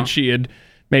 thinking that she had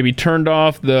maybe turned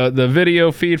off the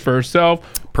video feed for herself,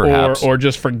 perhaps, or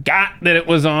just forgot that it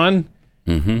was on.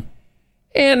 Mm-hmm.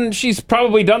 And she's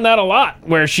probably done that a lot,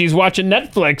 where she's watching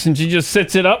Netflix and she just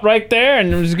sits it up right there,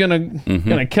 and I'm just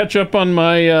gonna catch up on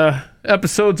my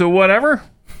episodes of whatever.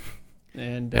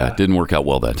 And it didn't work out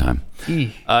well that time.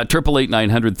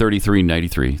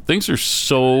 888-933-93. Things are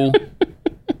so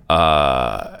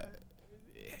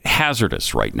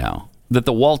hazardous right now that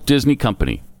the Walt Disney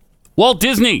Company, Walt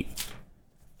Disney,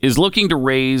 is looking to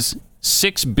raise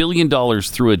 $6 billion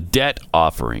through a debt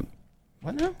offering.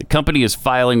 What now? The company is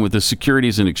filing with the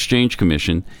Securities and Exchange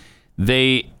Commission.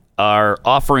 They are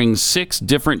offering 6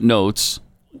 different notes,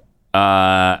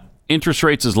 interest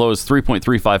rates as low as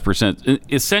 3.35%.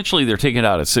 Essentially, they're taking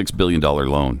out a $6 billion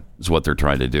loan is what they're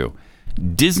trying to do.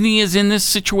 Disney is in this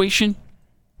situation.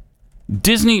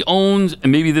 Disney owns,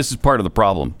 and maybe this is part of the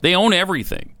problem, they own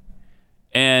everything.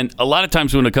 And a lot of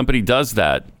times when a company does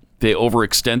that, they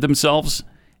overextend themselves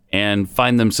and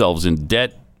find themselves in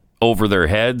debt over their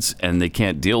heads, and they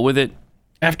can't deal with it.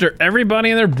 After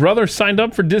everybody and their brother signed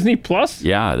up for Disney Plus?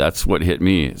 Yeah, that's what hit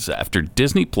me. Is after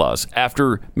Disney Plus,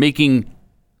 after making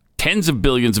tens of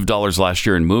billions of dollars last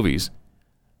year in movies,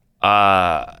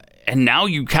 and now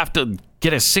you have to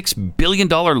get a $6 billion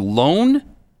loan?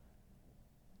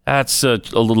 That's a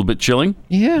little bit chilling.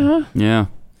 Yeah. Yeah.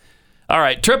 All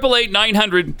right.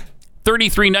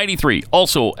 888-900-3393.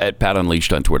 Also at Pat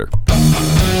Unleashed on Twitter.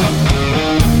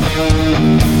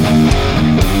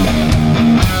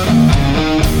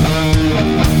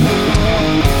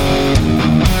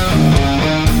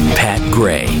 Pat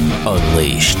Gray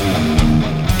Unleashed.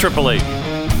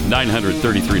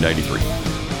 888-900-3393.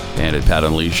 And at Pat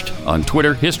Unleashed on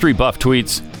Twitter. History Buff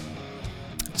tweets,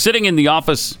 sitting in the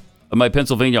office of my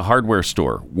Pennsylvania hardware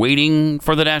store, waiting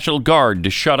for the National Guard to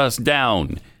shut us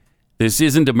down. This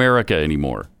isn't America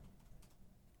anymore.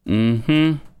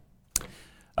 Brett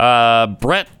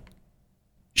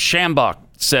Shambach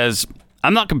says,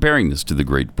 I'm not comparing this to the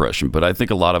Great Depression, but I think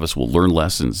a lot of us will learn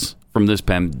lessons from this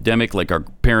pandemic like our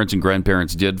parents and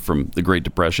grandparents did from the Great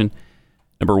Depression.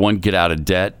 Number 1, get out of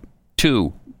debt.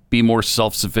 2, be more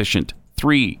self-sufficient.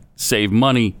 3, save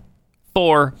money.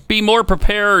 4, be more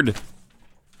prepared.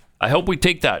 I hope we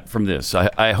take that from this.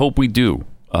 I hope we do.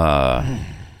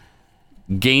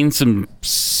 Gain some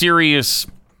serious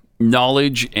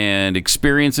knowledge and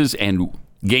experiences and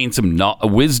gain some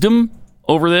wisdom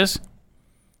over this.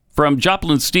 From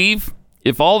Joplin Steve,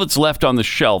 if all that's left on the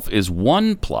shelf is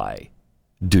 1 ply,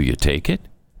 do you take it?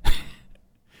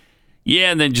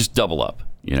 Yeah, and then just double up,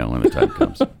 when the time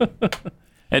comes.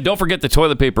 And don't forget the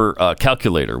toilet paper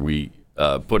calculator we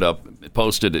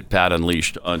posted at Pat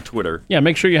Unleashed on Twitter. Yeah,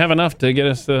 make sure you have enough to get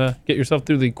yourself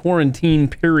through the quarantine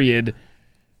period.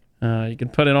 You can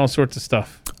put in all sorts of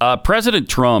stuff. President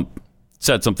Trump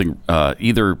said something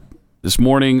either this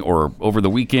morning or over the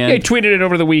weekend. Yeah, he tweeted it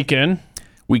over the weekend.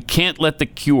 We can't let the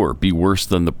cure be worse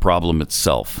than the problem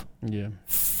itself. Yeah.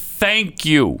 Thank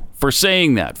you for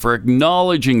saying that, for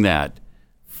acknowledging that,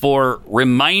 for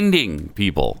reminding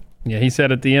people. Yeah, he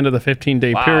said at the end of the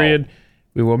 15-day period,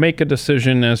 we will make a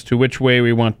decision as to which way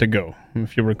we want to go.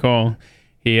 If you recall,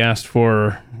 he asked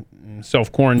for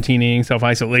self-quarantining,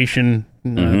 self-isolation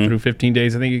through 15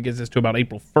 days. I think it gets us to about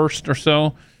April 1st or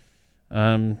so.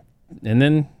 And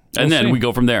then we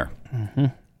go from there. Mm-hmm.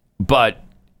 But,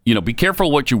 be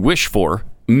careful what you wish for.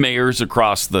 Mayors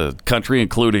across the country,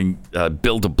 including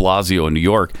Bill de Blasio in New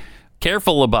York,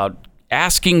 careful about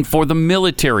asking for the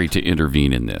military to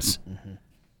intervene in this.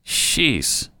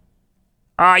 Jeez.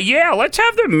 Yeah, let's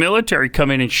have the military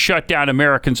come in and shut down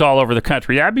Americans all over the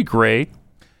country. That'd be great.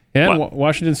 And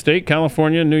Washington State,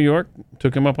 California, New York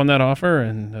took him up on that offer.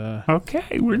 And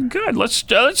okay, we're good. Let's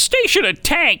station a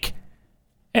tank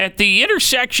at the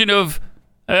intersection of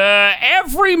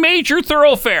every major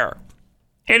thoroughfare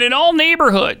and in all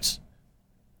neighborhoods.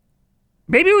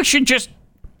 Maybe we should just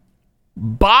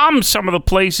bomb some of the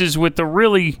places with the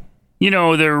really,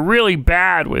 they're really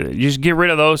bad with it. Just get rid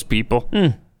of those people.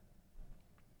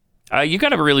 You got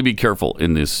to really be careful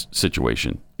in this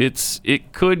situation.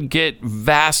 It could get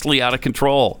vastly out of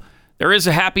control. There is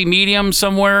a happy medium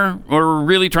somewhere. We're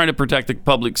really trying to protect the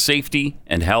public safety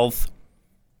and health,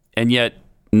 and yet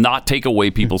not take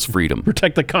away people's freedom.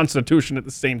 Protect the Constitution at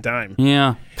the same time.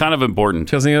 Yeah, kind of important.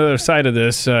 Because on the other side of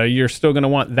this, you're still going to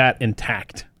want that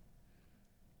intact.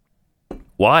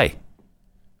 Why?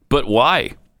 But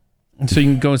why? So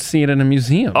you can go see it in a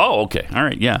museum. Oh, okay. All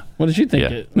right, yeah. What did you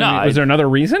think? Yeah. Was there another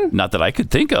reason? Not that I could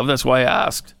think of. That's why I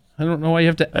asked. I don't know why you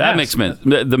have to ask. That makes sense.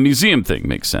 The museum thing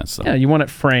makes sense, though. Yeah, you want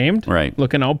it framed. Right.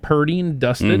 Looking all purty and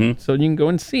dusted. So you can go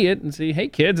and see it and see, hey,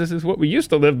 kids, this is what we used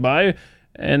to live by.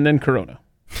 And then Corona.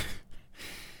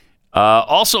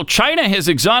 Also, China has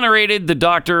exonerated the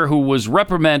doctor who was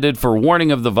reprimanded for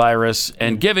warning of the virus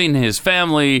and giving his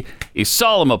family a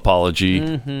solemn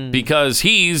apology because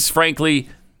he's, frankly,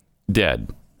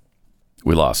 dead.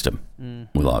 We lost him.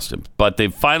 We lost him. But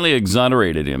they've finally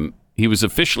exonerated him. He was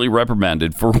officially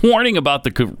reprimanded for warning about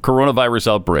the coronavirus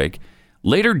outbreak,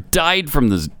 later died from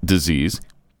the disease.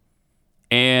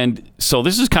 And so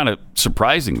this is kind of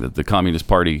surprising that the Communist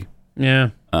Party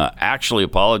actually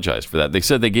apologized for that. They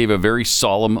said they gave a very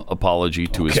solemn apology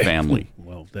to his family.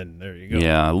 Well, then there you go.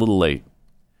 Yeah, a little late.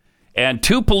 And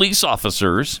 2 police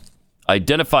officers,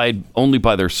 identified only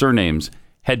by their surnames,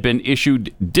 had been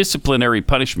issued disciplinary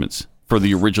punishments for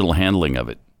the original handling of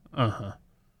it. Huh.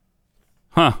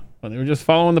 Well, they were just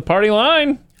following the party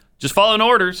line. Just following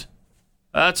orders.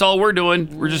 That's all we're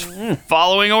doing. We're just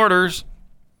following orders.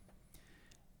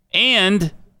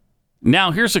 And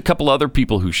now here's a couple other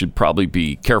people who should probably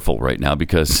be careful right now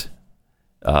because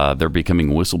they're becoming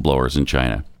whistleblowers in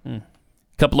China. A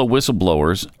couple of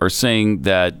whistleblowers are saying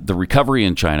that the recovery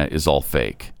in China is all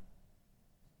fake.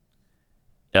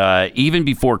 Even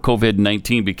before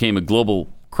COVID-19 became a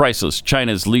global crisis,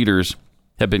 China's leaders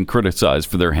have been criticized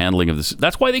for their handling of this.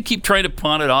 That's why they keep trying to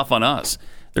pawn it off on us.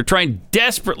 They're trying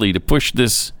desperately to push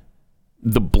this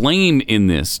the blame in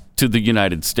this to the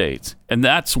United States. And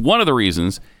that's one of the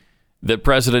reasons that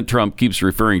President Trump keeps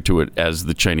referring to it as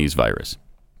the Chinese virus.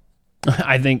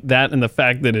 I think that and the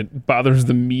fact that it bothers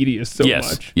the media so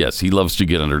much. Yes, he loves to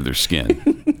get under their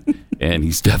skin. And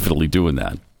he's definitely doing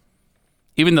that.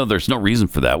 Even though there's no reason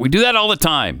for that. We do that all the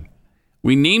time.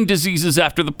 We name diseases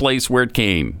after the place where it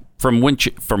came, from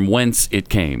whence it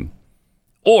came.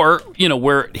 Or,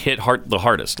 where it hit the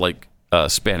hardest, like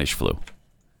Spanish flu.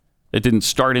 It didn't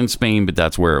start in Spain, but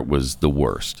that's where it was the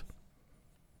worst.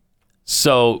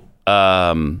 So,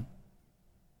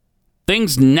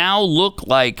 things now look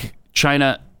like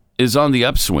China is on the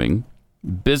upswing.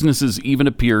 Businesses even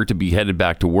appear to be headed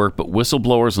back to work, but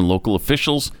whistleblowers and local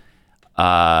officials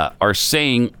are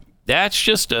saying that's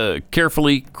just a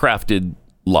carefully crafted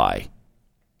lie.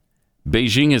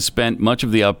 Beijing has spent much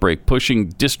of the outbreak pushing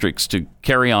districts to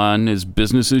carry on as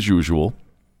business as usual,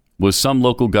 with some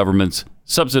local governments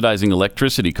subsidizing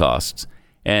electricity costs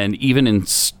and even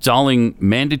installing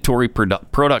mandatory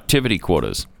productivity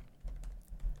quotas.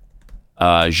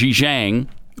 Zhejiang,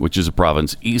 which is a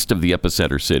province east of the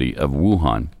epicenter city of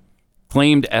Wuhan,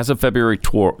 claimed as of February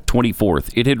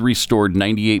 24th it had restored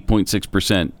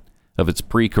 98.6% of its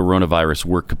pre-coronavirus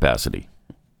work capacity.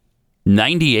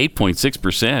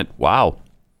 98.6%. Wow.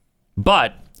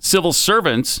 But civil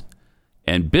servants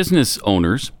and business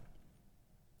owners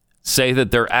say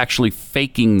that they're actually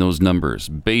faking those numbers.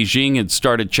 Beijing had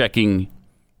started checking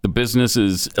the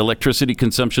business's electricity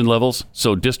consumption levels,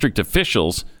 so district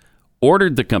officials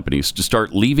ordered the companies to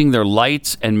start leaving their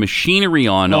lights and machinery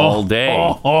on all day.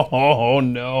 Oh,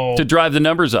 no. To drive the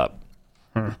numbers up.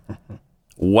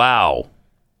 Wow.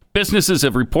 Businesses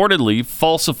have reportedly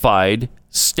falsified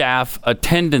staff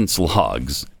attendance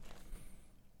logs.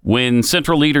 When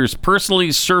central leaders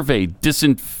personally surveyed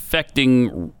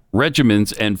disinfecting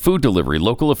regimens and food delivery,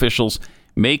 local officials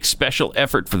make special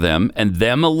effort for them and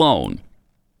them alone,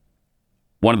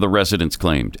 one of the residents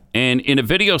claimed. And in a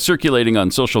video circulating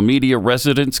on social media,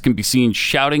 residents can be seen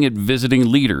shouting at visiting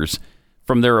leaders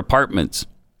from their apartments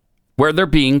where they're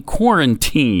being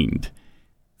quarantined.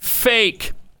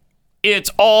 Fake.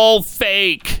 It's all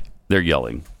fake, they're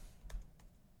yelling.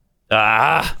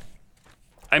 I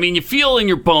mean, you feel in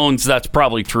your bones that's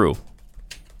probably true.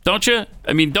 Don't you?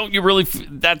 I mean, don't you really?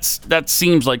 That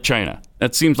seems like China.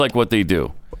 That seems like what they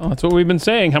do. Well, that's what we've been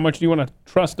saying. How much do you want to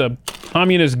trust a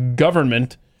communist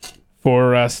government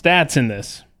for stats in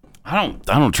this? I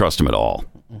don't trust them at all.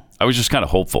 I was just kind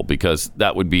of hopeful because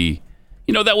that would be,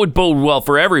 that would bode well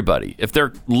for everybody. If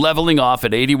they're leveling off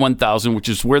at 81,000, which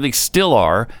is where they still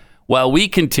are, while we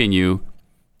continue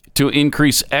to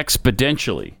increase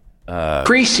exponentially.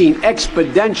 Increasing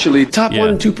exponentially. Top 1%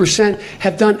 and 2%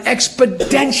 have done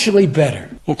exponentially better.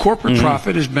 Well, corporate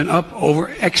profit has been up over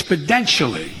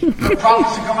exponentially. The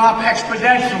profits have come up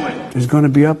exponentially. It's going to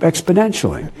be up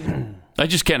exponentially. I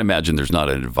just can't imagine there's not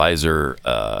an advisor,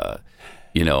 a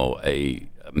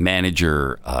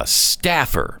manager, a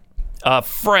staffer, a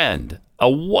friend, a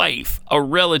wife, a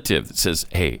relative that says,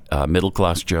 hey, middle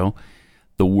class Joe,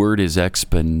 the word is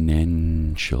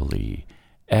exponentially.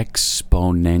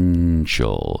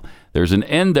 Exponential. There's an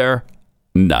N there,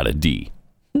 not a D.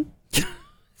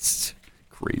 It's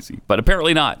crazy, but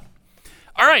apparently not.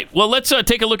 All right, well, let's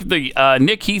take a look at the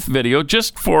Nick Heath video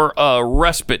just for a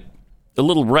respite. A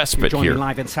little respite Joining here.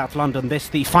 Live in South London,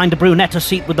 the Find a Brunette a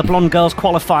seat with the blonde girls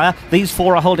qualifier. These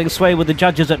four are holding sway with the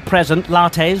judges at present.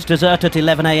 Lattes, dessert at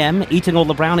 11 a.m. Eating all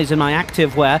the brownies in my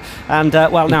active wear. And,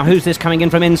 now who's this coming in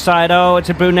from inside? Oh, it's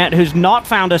a brunette who's not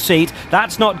found a seat.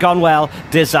 That's not gone well.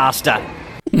 Disaster.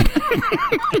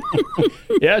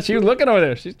 Yeah, she was looking over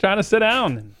there. She's trying to sit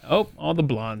down. Oh, all the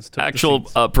blondes took Actual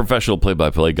professional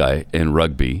play-by-play guy in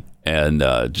rugby and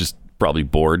just probably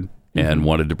bored. And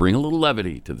wanted to bring a little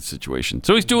levity to the situation.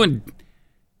 So he's doing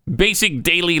basic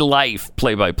daily life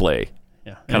play-by-play.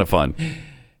 Yeah. Kind of fun.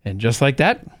 And just like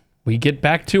that, we get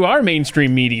back to our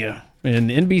mainstream media and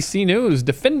NBC News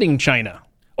defending China.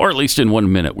 Or at least in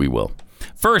 1 minute we will.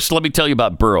 First, let me tell you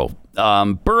about Burrow.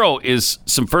 Burrow is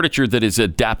some furniture that is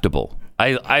adaptable.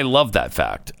 I love that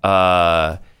fact.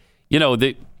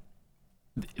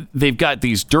 They've got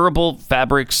these durable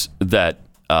fabrics that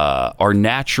are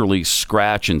naturally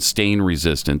scratch and stain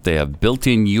resistant. They have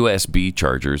built-in USB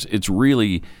chargers. It's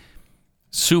really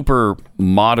super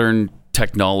modern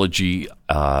technology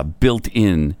built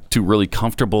in to really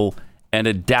comfortable and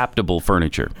adaptable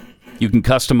furniture. You can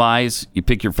customize, you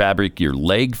pick your fabric, your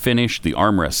leg finish, the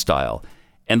armrest style,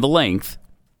 and the length.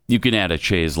 You can add a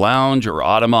chaise lounge or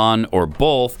ottoman or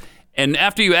both. And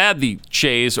after you add the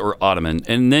chaise or ottoman,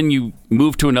 and then you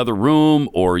move to another room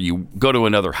or you go to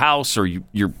another house or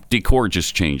your decor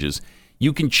just changes,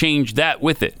 you can change that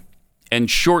with it and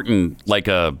shorten like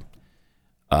a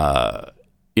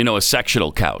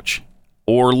sectional couch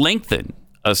or lengthen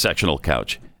a sectional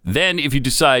couch. Then if you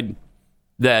decide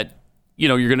that,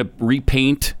 you're going to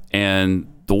repaint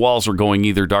and the walls are going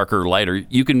either darker or lighter,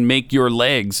 you can make your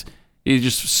legs, you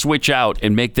just switch out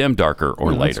and make them darker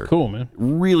or lighter. That's cool, man.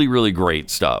 Really, really great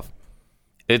stuff.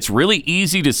 It's really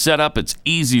easy to set up. It's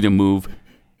easy to move.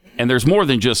 And there's more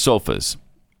than just sofas.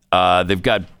 They've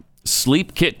got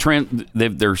sleep kit.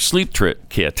 Their sleep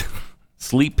kit.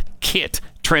 Sleep kit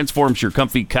transforms your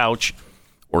comfy couch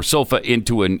or sofa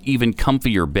into an even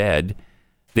comfier bed.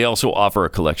 They also offer a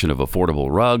collection of affordable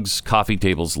rugs, coffee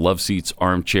tables, love seats,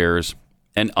 armchairs,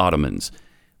 and ottomans.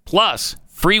 Plus,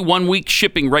 free 1-week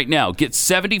shipping right now. Get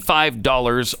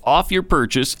 $75 off your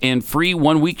purchase and free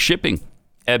 1-week shipping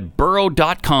at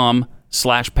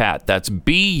burrow.com/Pat. That's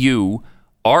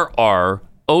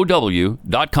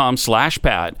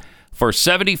BURROW.com/Pat for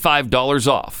 $75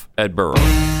 off at Burrow.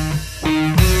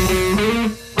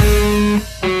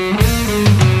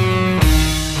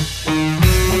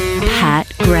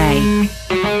 Pat Gray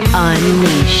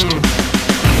Unleashed.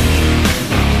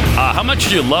 How much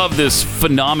do you love this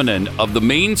phenomenon of the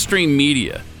mainstream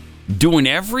media doing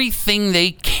everything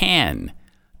they can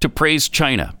to praise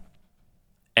China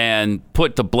and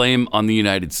put the blame on the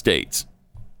United States?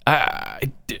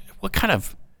 What kind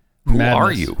of... Who Madness.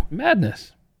 are you?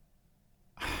 Madness.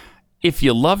 If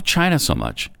you love China so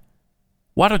much,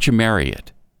 why don't you marry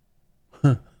it?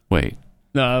 Wait.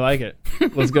 No, I like it.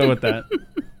 Let's go with that.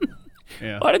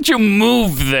 Yeah. Why don't you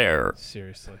move there?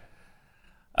 Seriously.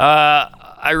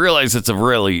 I realize it's a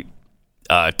really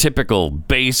typical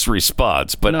base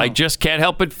response, but I just can't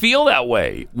help but feel that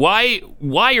way. Why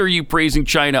are you praising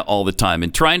China all the time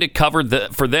and trying to cover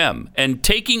for them and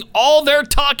taking all their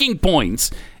talking points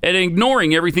and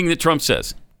ignoring everything that Trump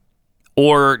says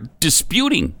or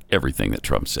disputing everything that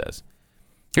Trump says?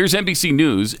 Here's NBC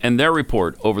News and their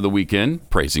report over the weekend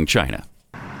praising China.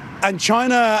 And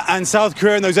China and South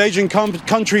Korea and those Asian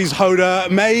countries,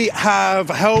 Hoda, may have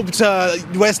helped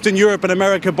Western Europe and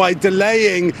America by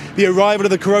delaying the arrival of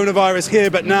the coronavirus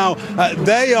here. But now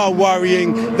they are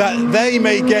worrying that they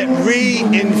may get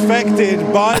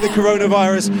reinfected by the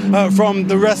coronavirus from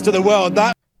the rest of the world.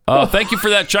 Thank you for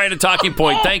that China talking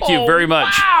point. Thank you very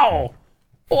much.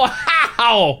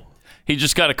 Wow. He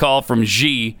just got a call from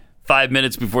Xi 5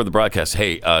 minutes before the broadcast.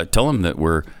 Hey, tell him that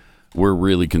we're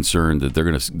really concerned that they're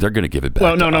gonna give it back.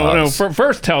 Well, no.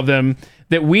 First, tell them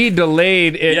that we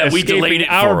delayed it escaping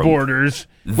our borders.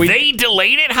 They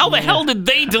delayed it? How the hell did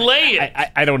they delay it?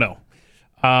 I don't know.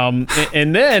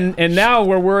 And now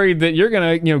we're worried that you're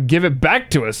gonna give it back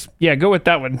to us. Yeah, go with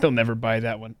that one. They'll never buy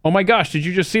that one. Oh my gosh, did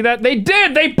you just see that? They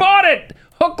did. They bought it.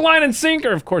 Hook, line, and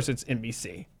sinker. Of course, it's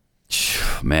NBC.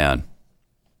 Man,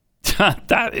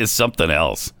 that is something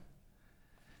else.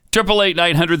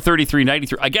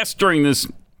 888-933-93. I guess during this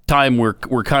time we're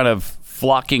kind of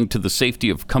flocking to the safety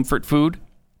of comfort food.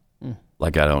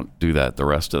 Like I don't do that the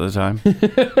rest of the time.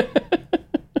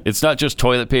 It's not just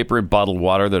toilet paper and bottled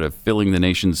water that are filling the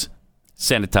nation's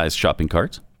sanitized shopping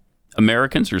carts.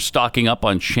 Americans are stocking up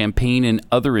on champagne and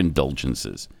other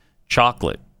indulgences.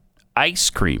 Chocolate, ice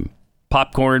cream,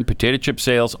 popcorn, potato chip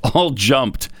sales all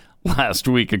jumped last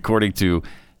week, according to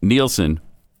Nielsen.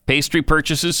 Pastry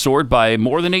purchases soared by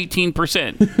more than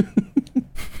 18%.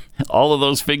 All of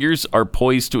those figures are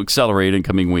poised to accelerate in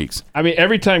coming weeks. I mean,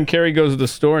 every time Carrie goes to the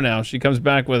store now, she comes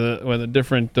back with a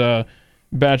different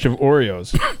batch of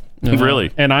Oreos.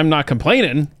 Really? And I'm not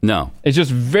complaining. No. It's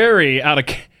just very out of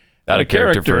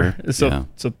character. So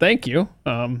thank you.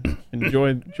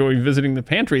 Enjoy visiting the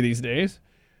pantry these days.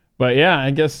 But yeah,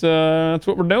 I guess that's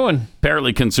what we're doing.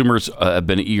 Apparently, consumers have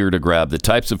been eager to grab the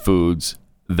types of foods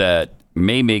that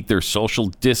may make their social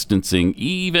distancing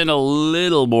even a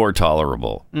little more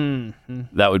tolerable. Mm-hmm.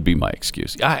 That would be my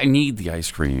excuse. I need the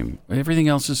ice cream. Everything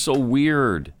else is so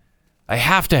weird. I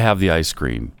have to have the ice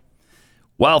cream.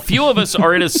 While few of us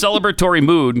are in a celebratory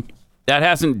mood, that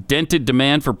hasn't dented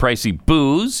demand for pricey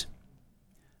booze.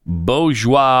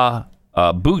 Bourgeois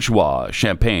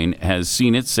champagne has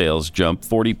seen its sales jump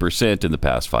 40% in the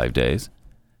past 5 days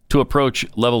to approach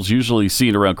levels usually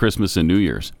seen around Christmas and New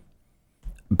Year's.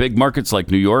 Big markets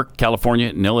like New York, California,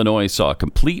 and Illinois saw a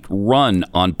complete run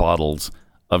on bottles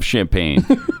of champagne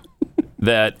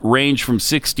that range from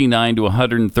 $69 to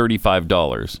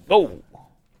 $135. Oh.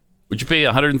 Would you pay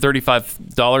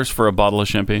 $135 for a bottle of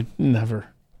champagne? Never.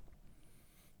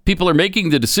 People are making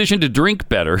the decision to drink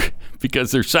better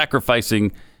because of their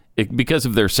sacrificing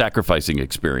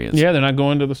experience. Yeah, they're not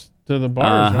going to the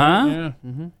bars. Right? Yeah.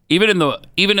 Mm-hmm. Even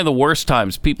in the worst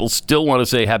times, people still want to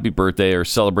say happy birthday or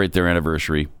celebrate their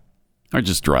anniversary. Or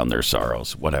just drown their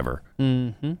sorrows, whatever.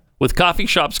 Mm-hmm. With coffee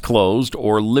shops closed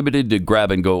or limited to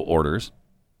grab-and-go orders,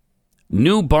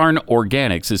 New Barn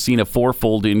Organics has seen a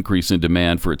 4-fold increase in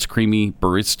demand for its creamy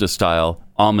barista-style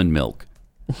almond milk.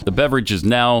 The beverage is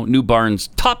now New Barn's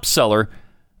top seller,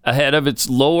 ahead of its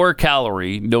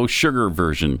lower-calorie, no-sugar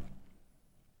version.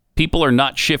 People are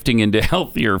not shifting into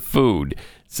healthier food,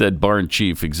 said Barn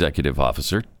Chief Executive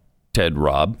Officer Ted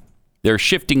Robb. They're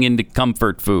shifting into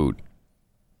comfort food.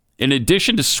 In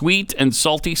addition to sweet and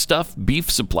salty stuff, beef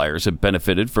suppliers have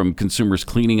benefited from consumers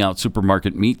cleaning out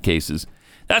supermarket meat cases.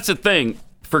 That's the thing.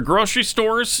 For grocery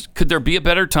stores, could there be a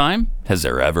better time? Has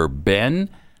there ever been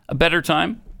a better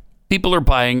time? People are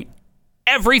buying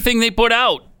everything they put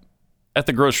out at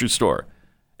the grocery store.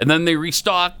 And then they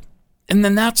restock, and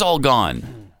then that's all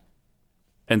gone.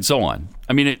 And so on.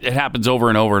 I mean, it happens over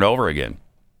and over and over again.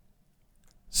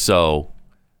 So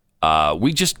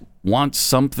we just want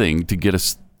something to get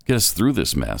us through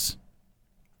this mess.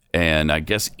 And I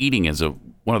guess eating is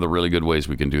one of the really good ways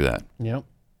we can do that. Yep.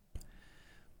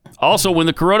 Also, when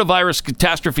the coronavirus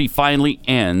catastrophe finally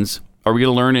ends, are we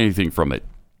going to learn anything from it?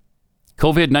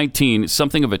 COVID-19 is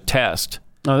something of a test.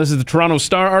 Oh, this is the Toronto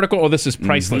Star article. Oh, this is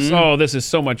priceless. Mm-hmm. Oh, this is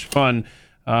so much fun.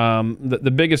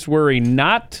 The biggest worry,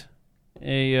 not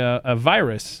a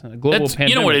virus, a global pandemic.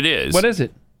 You know what it is? What is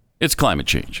it? It's climate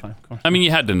change. I mean,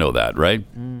 you had to know that, right?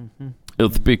 Mm-hmm.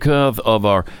 It's because of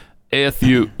our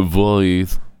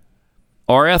SUVs.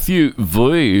 Our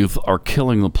SUVs are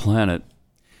killing the planet.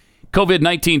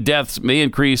 COVID-19 deaths may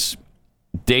increase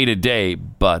day to day,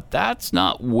 but that's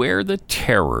not where the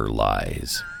terror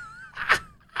lies.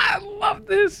 I love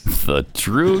this. The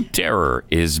true terror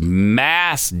is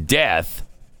mass death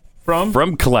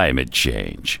from climate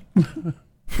change.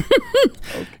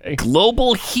 Okay.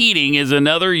 Global heating is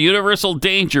another universal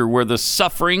danger where the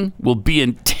suffering will be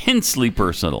intensely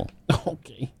personal.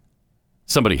 Okay.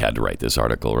 Somebody had to write this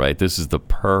article, right? This is the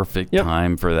perfect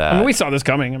time for that. I mean, we saw this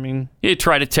coming. I mean, you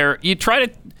try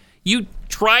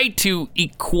to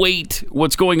equate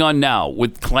what's going on now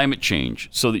with climate change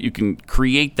so that you can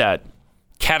create that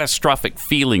catastrophic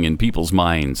feeling in people's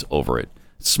minds over it.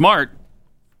 Smart.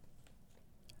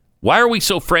 Why are we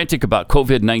so frantic about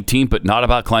COVID-19 but not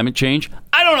about climate change?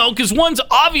 I don't know, because one's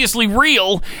obviously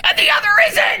real and the other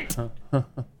isn't.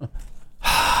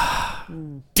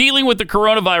 Dealing with the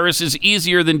coronavirus is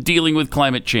easier than dealing with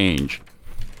climate change.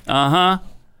 Our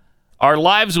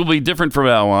lives will be different from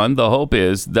now on. The hope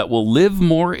is that we'll live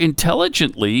more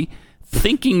intelligently,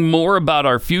 thinking more about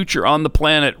our future on the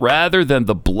planet rather than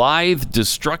the blithe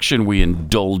destruction we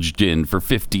indulged in for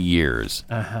 50 years.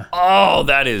 Oh,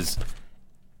 that is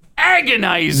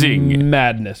agonizing.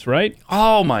 Madness, right?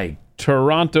 Oh, my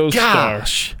Toronto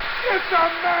gosh. Star. It's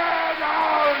a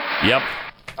madhouse! Yep.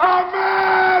 A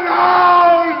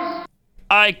madhouse!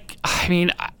 I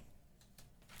mean,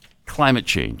 climate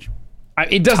change.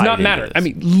 It does not matter. I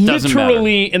mean,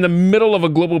 literally in the middle of a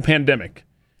global pandemic.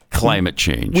 Climate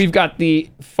change. We've got the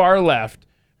far left,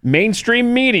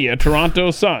 mainstream media,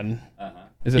 Toronto Sun.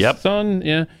 Is it Sun?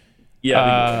 Yeah.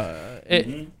 Yeah.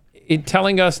 It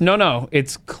telling us, no,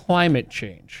 it's climate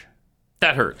change.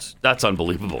 That hurts. That's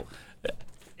unbelievable.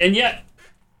 And yet,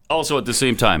 also at the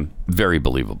same time, very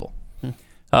believable.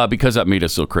 Because that made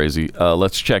us so crazy,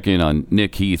 let's check in on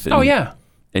Nick Heath. And,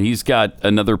 and he's got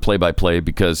another play-by-play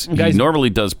because he normally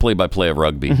does play-by-play of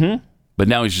rugby. But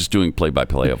now he's just doing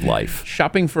play-by-play of life.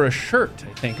 Shopping for a shirt,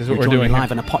 I think, is what We're we're doing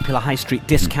live in a popular high street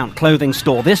discount clothing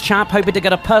store. This chap hoping to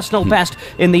get a personal best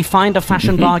in the Find a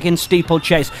Fashion Bargain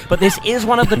steeplechase. But this is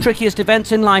one of the trickiest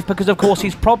events in life because, of course,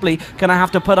 he's probably going to have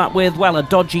to put up with, well, a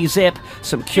dodgy zip,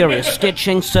 some curious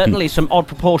stitching, certainly some odd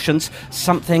proportions,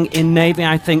 something in navy,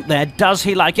 I think, there. Does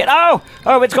he like it? Oh,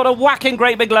 it's got a whacking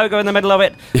great big logo in the middle of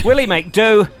it. Will he make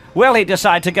do? Will he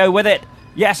decide to go with it?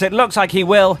 Yes, it looks like he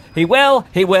will. He will,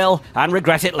 and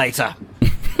regret it later.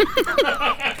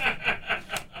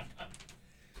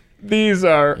 These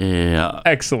are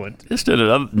excellent. Just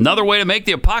another way to make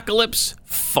the apocalypse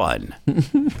fun.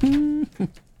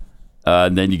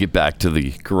 And then you get back to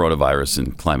the coronavirus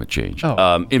and climate change.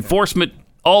 Enforcement,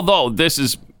 although this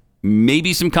is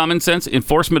maybe some common sense,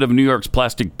 enforcement of New York's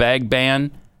plastic bag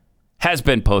ban has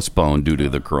been postponed due to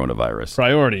the coronavirus.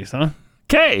 Priorities, huh?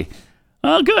 Okay.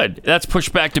 Oh, good. That's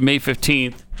pushed back to May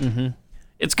 15th.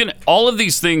 It's going to, all of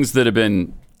these things that have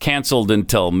been canceled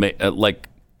until May,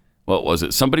 what was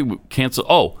it? Somebody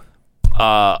canceled,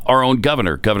 our own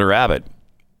Governor Abbott,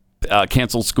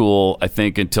 canceled school, I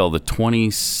think, until the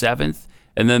 27th.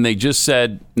 And then they just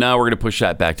said, no, we're going to push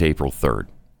that back to April 3rd.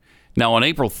 Now, on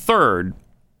April 3rd,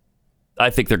 I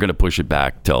think they're going to push it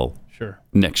back till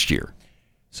next year.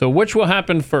 So which will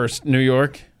happen first, New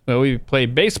York? Will you play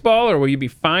baseball or will you be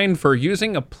fined for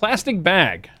using a plastic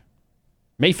bag?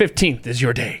 May 15th is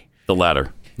your day. The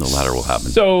latter. The latter will happen.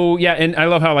 So, yeah, and I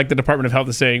love how the Department of Health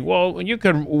is saying, well, you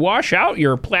could wash out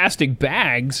your plastic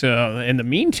bags in the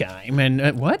meantime.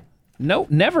 And what? No,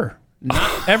 never.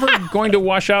 Not ever going to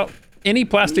wash out any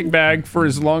plastic bag for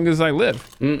as long as I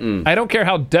live. I don't care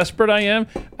how desperate I am.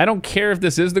 I don't care if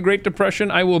this is the Great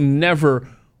Depression. I will never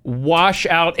wash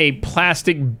out a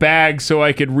plastic bag so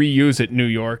I could reuse it, New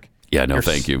York. Yeah, no,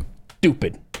 thank you.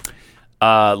 Stupid.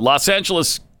 Los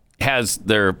Angeles has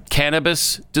their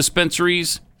cannabis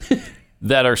dispensaries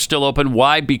that are still open.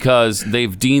 Why? Because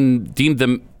they've deemed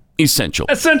them essential.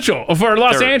 Essential. For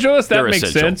Los Angeles, that makes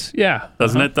essential. sense. Yeah.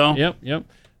 Doesn't it, though? Yep.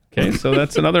 Okay, so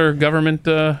that's another government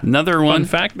another one. Fun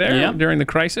fact there during the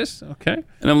crisis. Okay.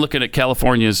 And I'm looking at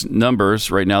California's numbers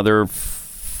right now. They're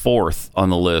fourth on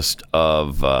the list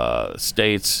of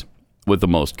states with the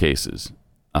most cases.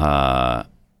 They got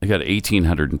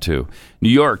 1,802. New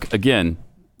York, again,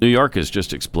 New York has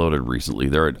just exploded recently.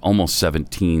 They're at almost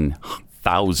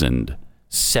 17,000.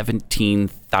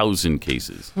 17,000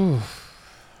 cases.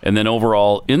 And then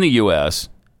overall in the U.S.,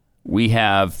 we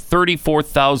have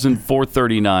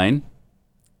 34,439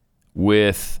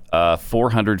 with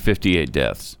 458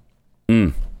 deaths.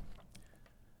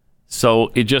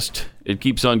 So it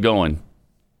keeps on going.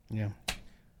 Yeah.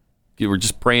 We're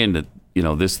just praying that,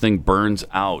 this thing burns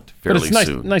out fairly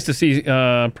soon. Nice to see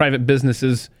private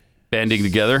businesses banding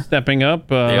together, stepping up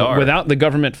without the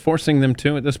government forcing them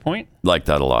to at this point. Like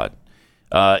that a lot.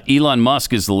 Elon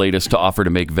Musk is the latest to offer to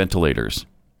make ventilators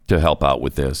to help out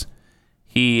with this.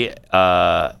 The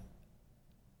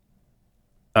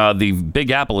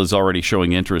Big Apple is already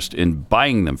showing interest in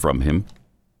buying them from him.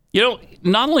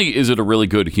 Not only is it a really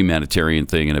good humanitarian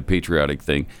thing and a patriotic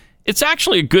thing, it's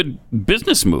actually a good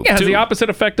business move. Yeah, it has the opposite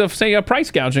effect of, say, a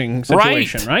price gouging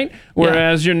situation, right?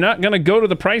 Whereas you're not going to go to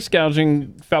the price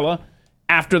gouging fella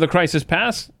after the crisis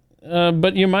passed,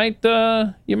 but you might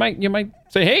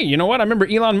say, hey, you know what? I remember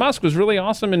Elon Musk was really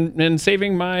awesome in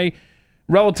saving my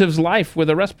relative's life with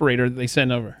a respirator that they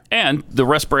send over. And the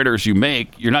respirators you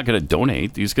make, you're not going to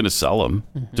donate. He's going to sell them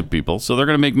to people, so they're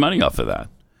going to make money off of that.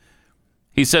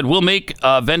 He said, we'll make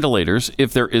ventilators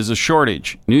if there is a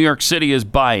shortage. New York City is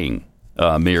buying,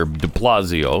 Mayor de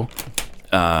Blasio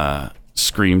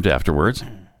screamed afterwards.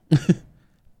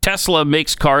 Tesla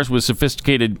makes cars with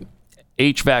sophisticated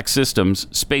HVAC systems.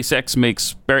 SpaceX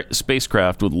makes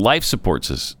spacecraft with life support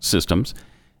systems.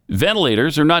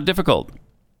 Ventilators are not difficult,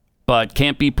 but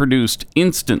can't be produced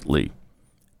instantly.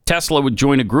 Tesla would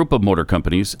join a group of motor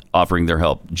companies offering their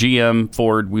help. GM,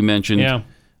 Ford, we mentioned. Yeah.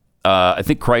 I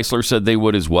think Chrysler said they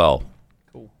would as well.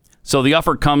 Cool. So the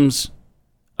offer comes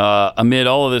amid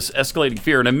all of this escalating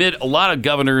fear and amid a lot of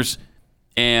governors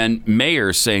and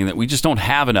mayors saying that we just don't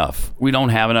have enough. We don't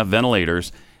have enough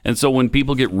ventilators. And so when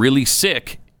people get really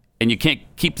sick and you can't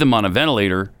keep them on a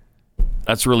ventilator,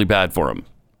 that's really bad for them.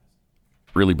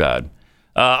 Really bad.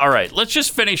 All right, let's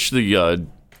just finish the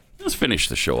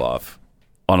show off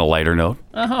on a lighter note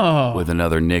with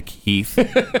another Nick Heath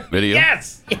video.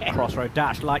 Yes! Crossroad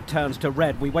dash, light turns to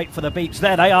red. We wait for the beats.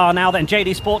 There they are now then.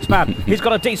 JD Sportsman. He's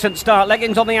got a decent start.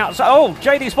 Leggings on the outside. Oh,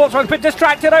 JD Sportsman's been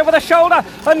distracted over the shoulder.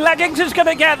 And Leggings is going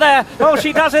to get there. Oh,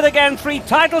 she does it again. 3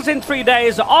 titles in 3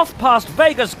 days. Off past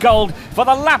Vegas Gold for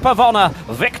the lap of honor.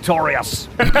 Victorious.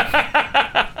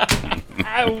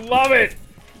 I love it.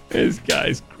 This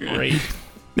guy's great.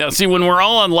 Now, see, when we're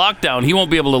all on lockdown, he won't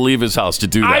be able to leave his house to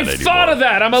do that anymore. I thought of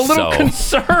that. I'm a little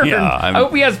concerned. Yeah, I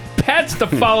hope he has pets to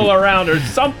follow around or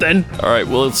something. All right,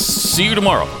 well, see you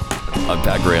tomorrow on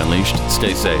Pat Gray Unleashed.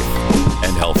 Stay safe.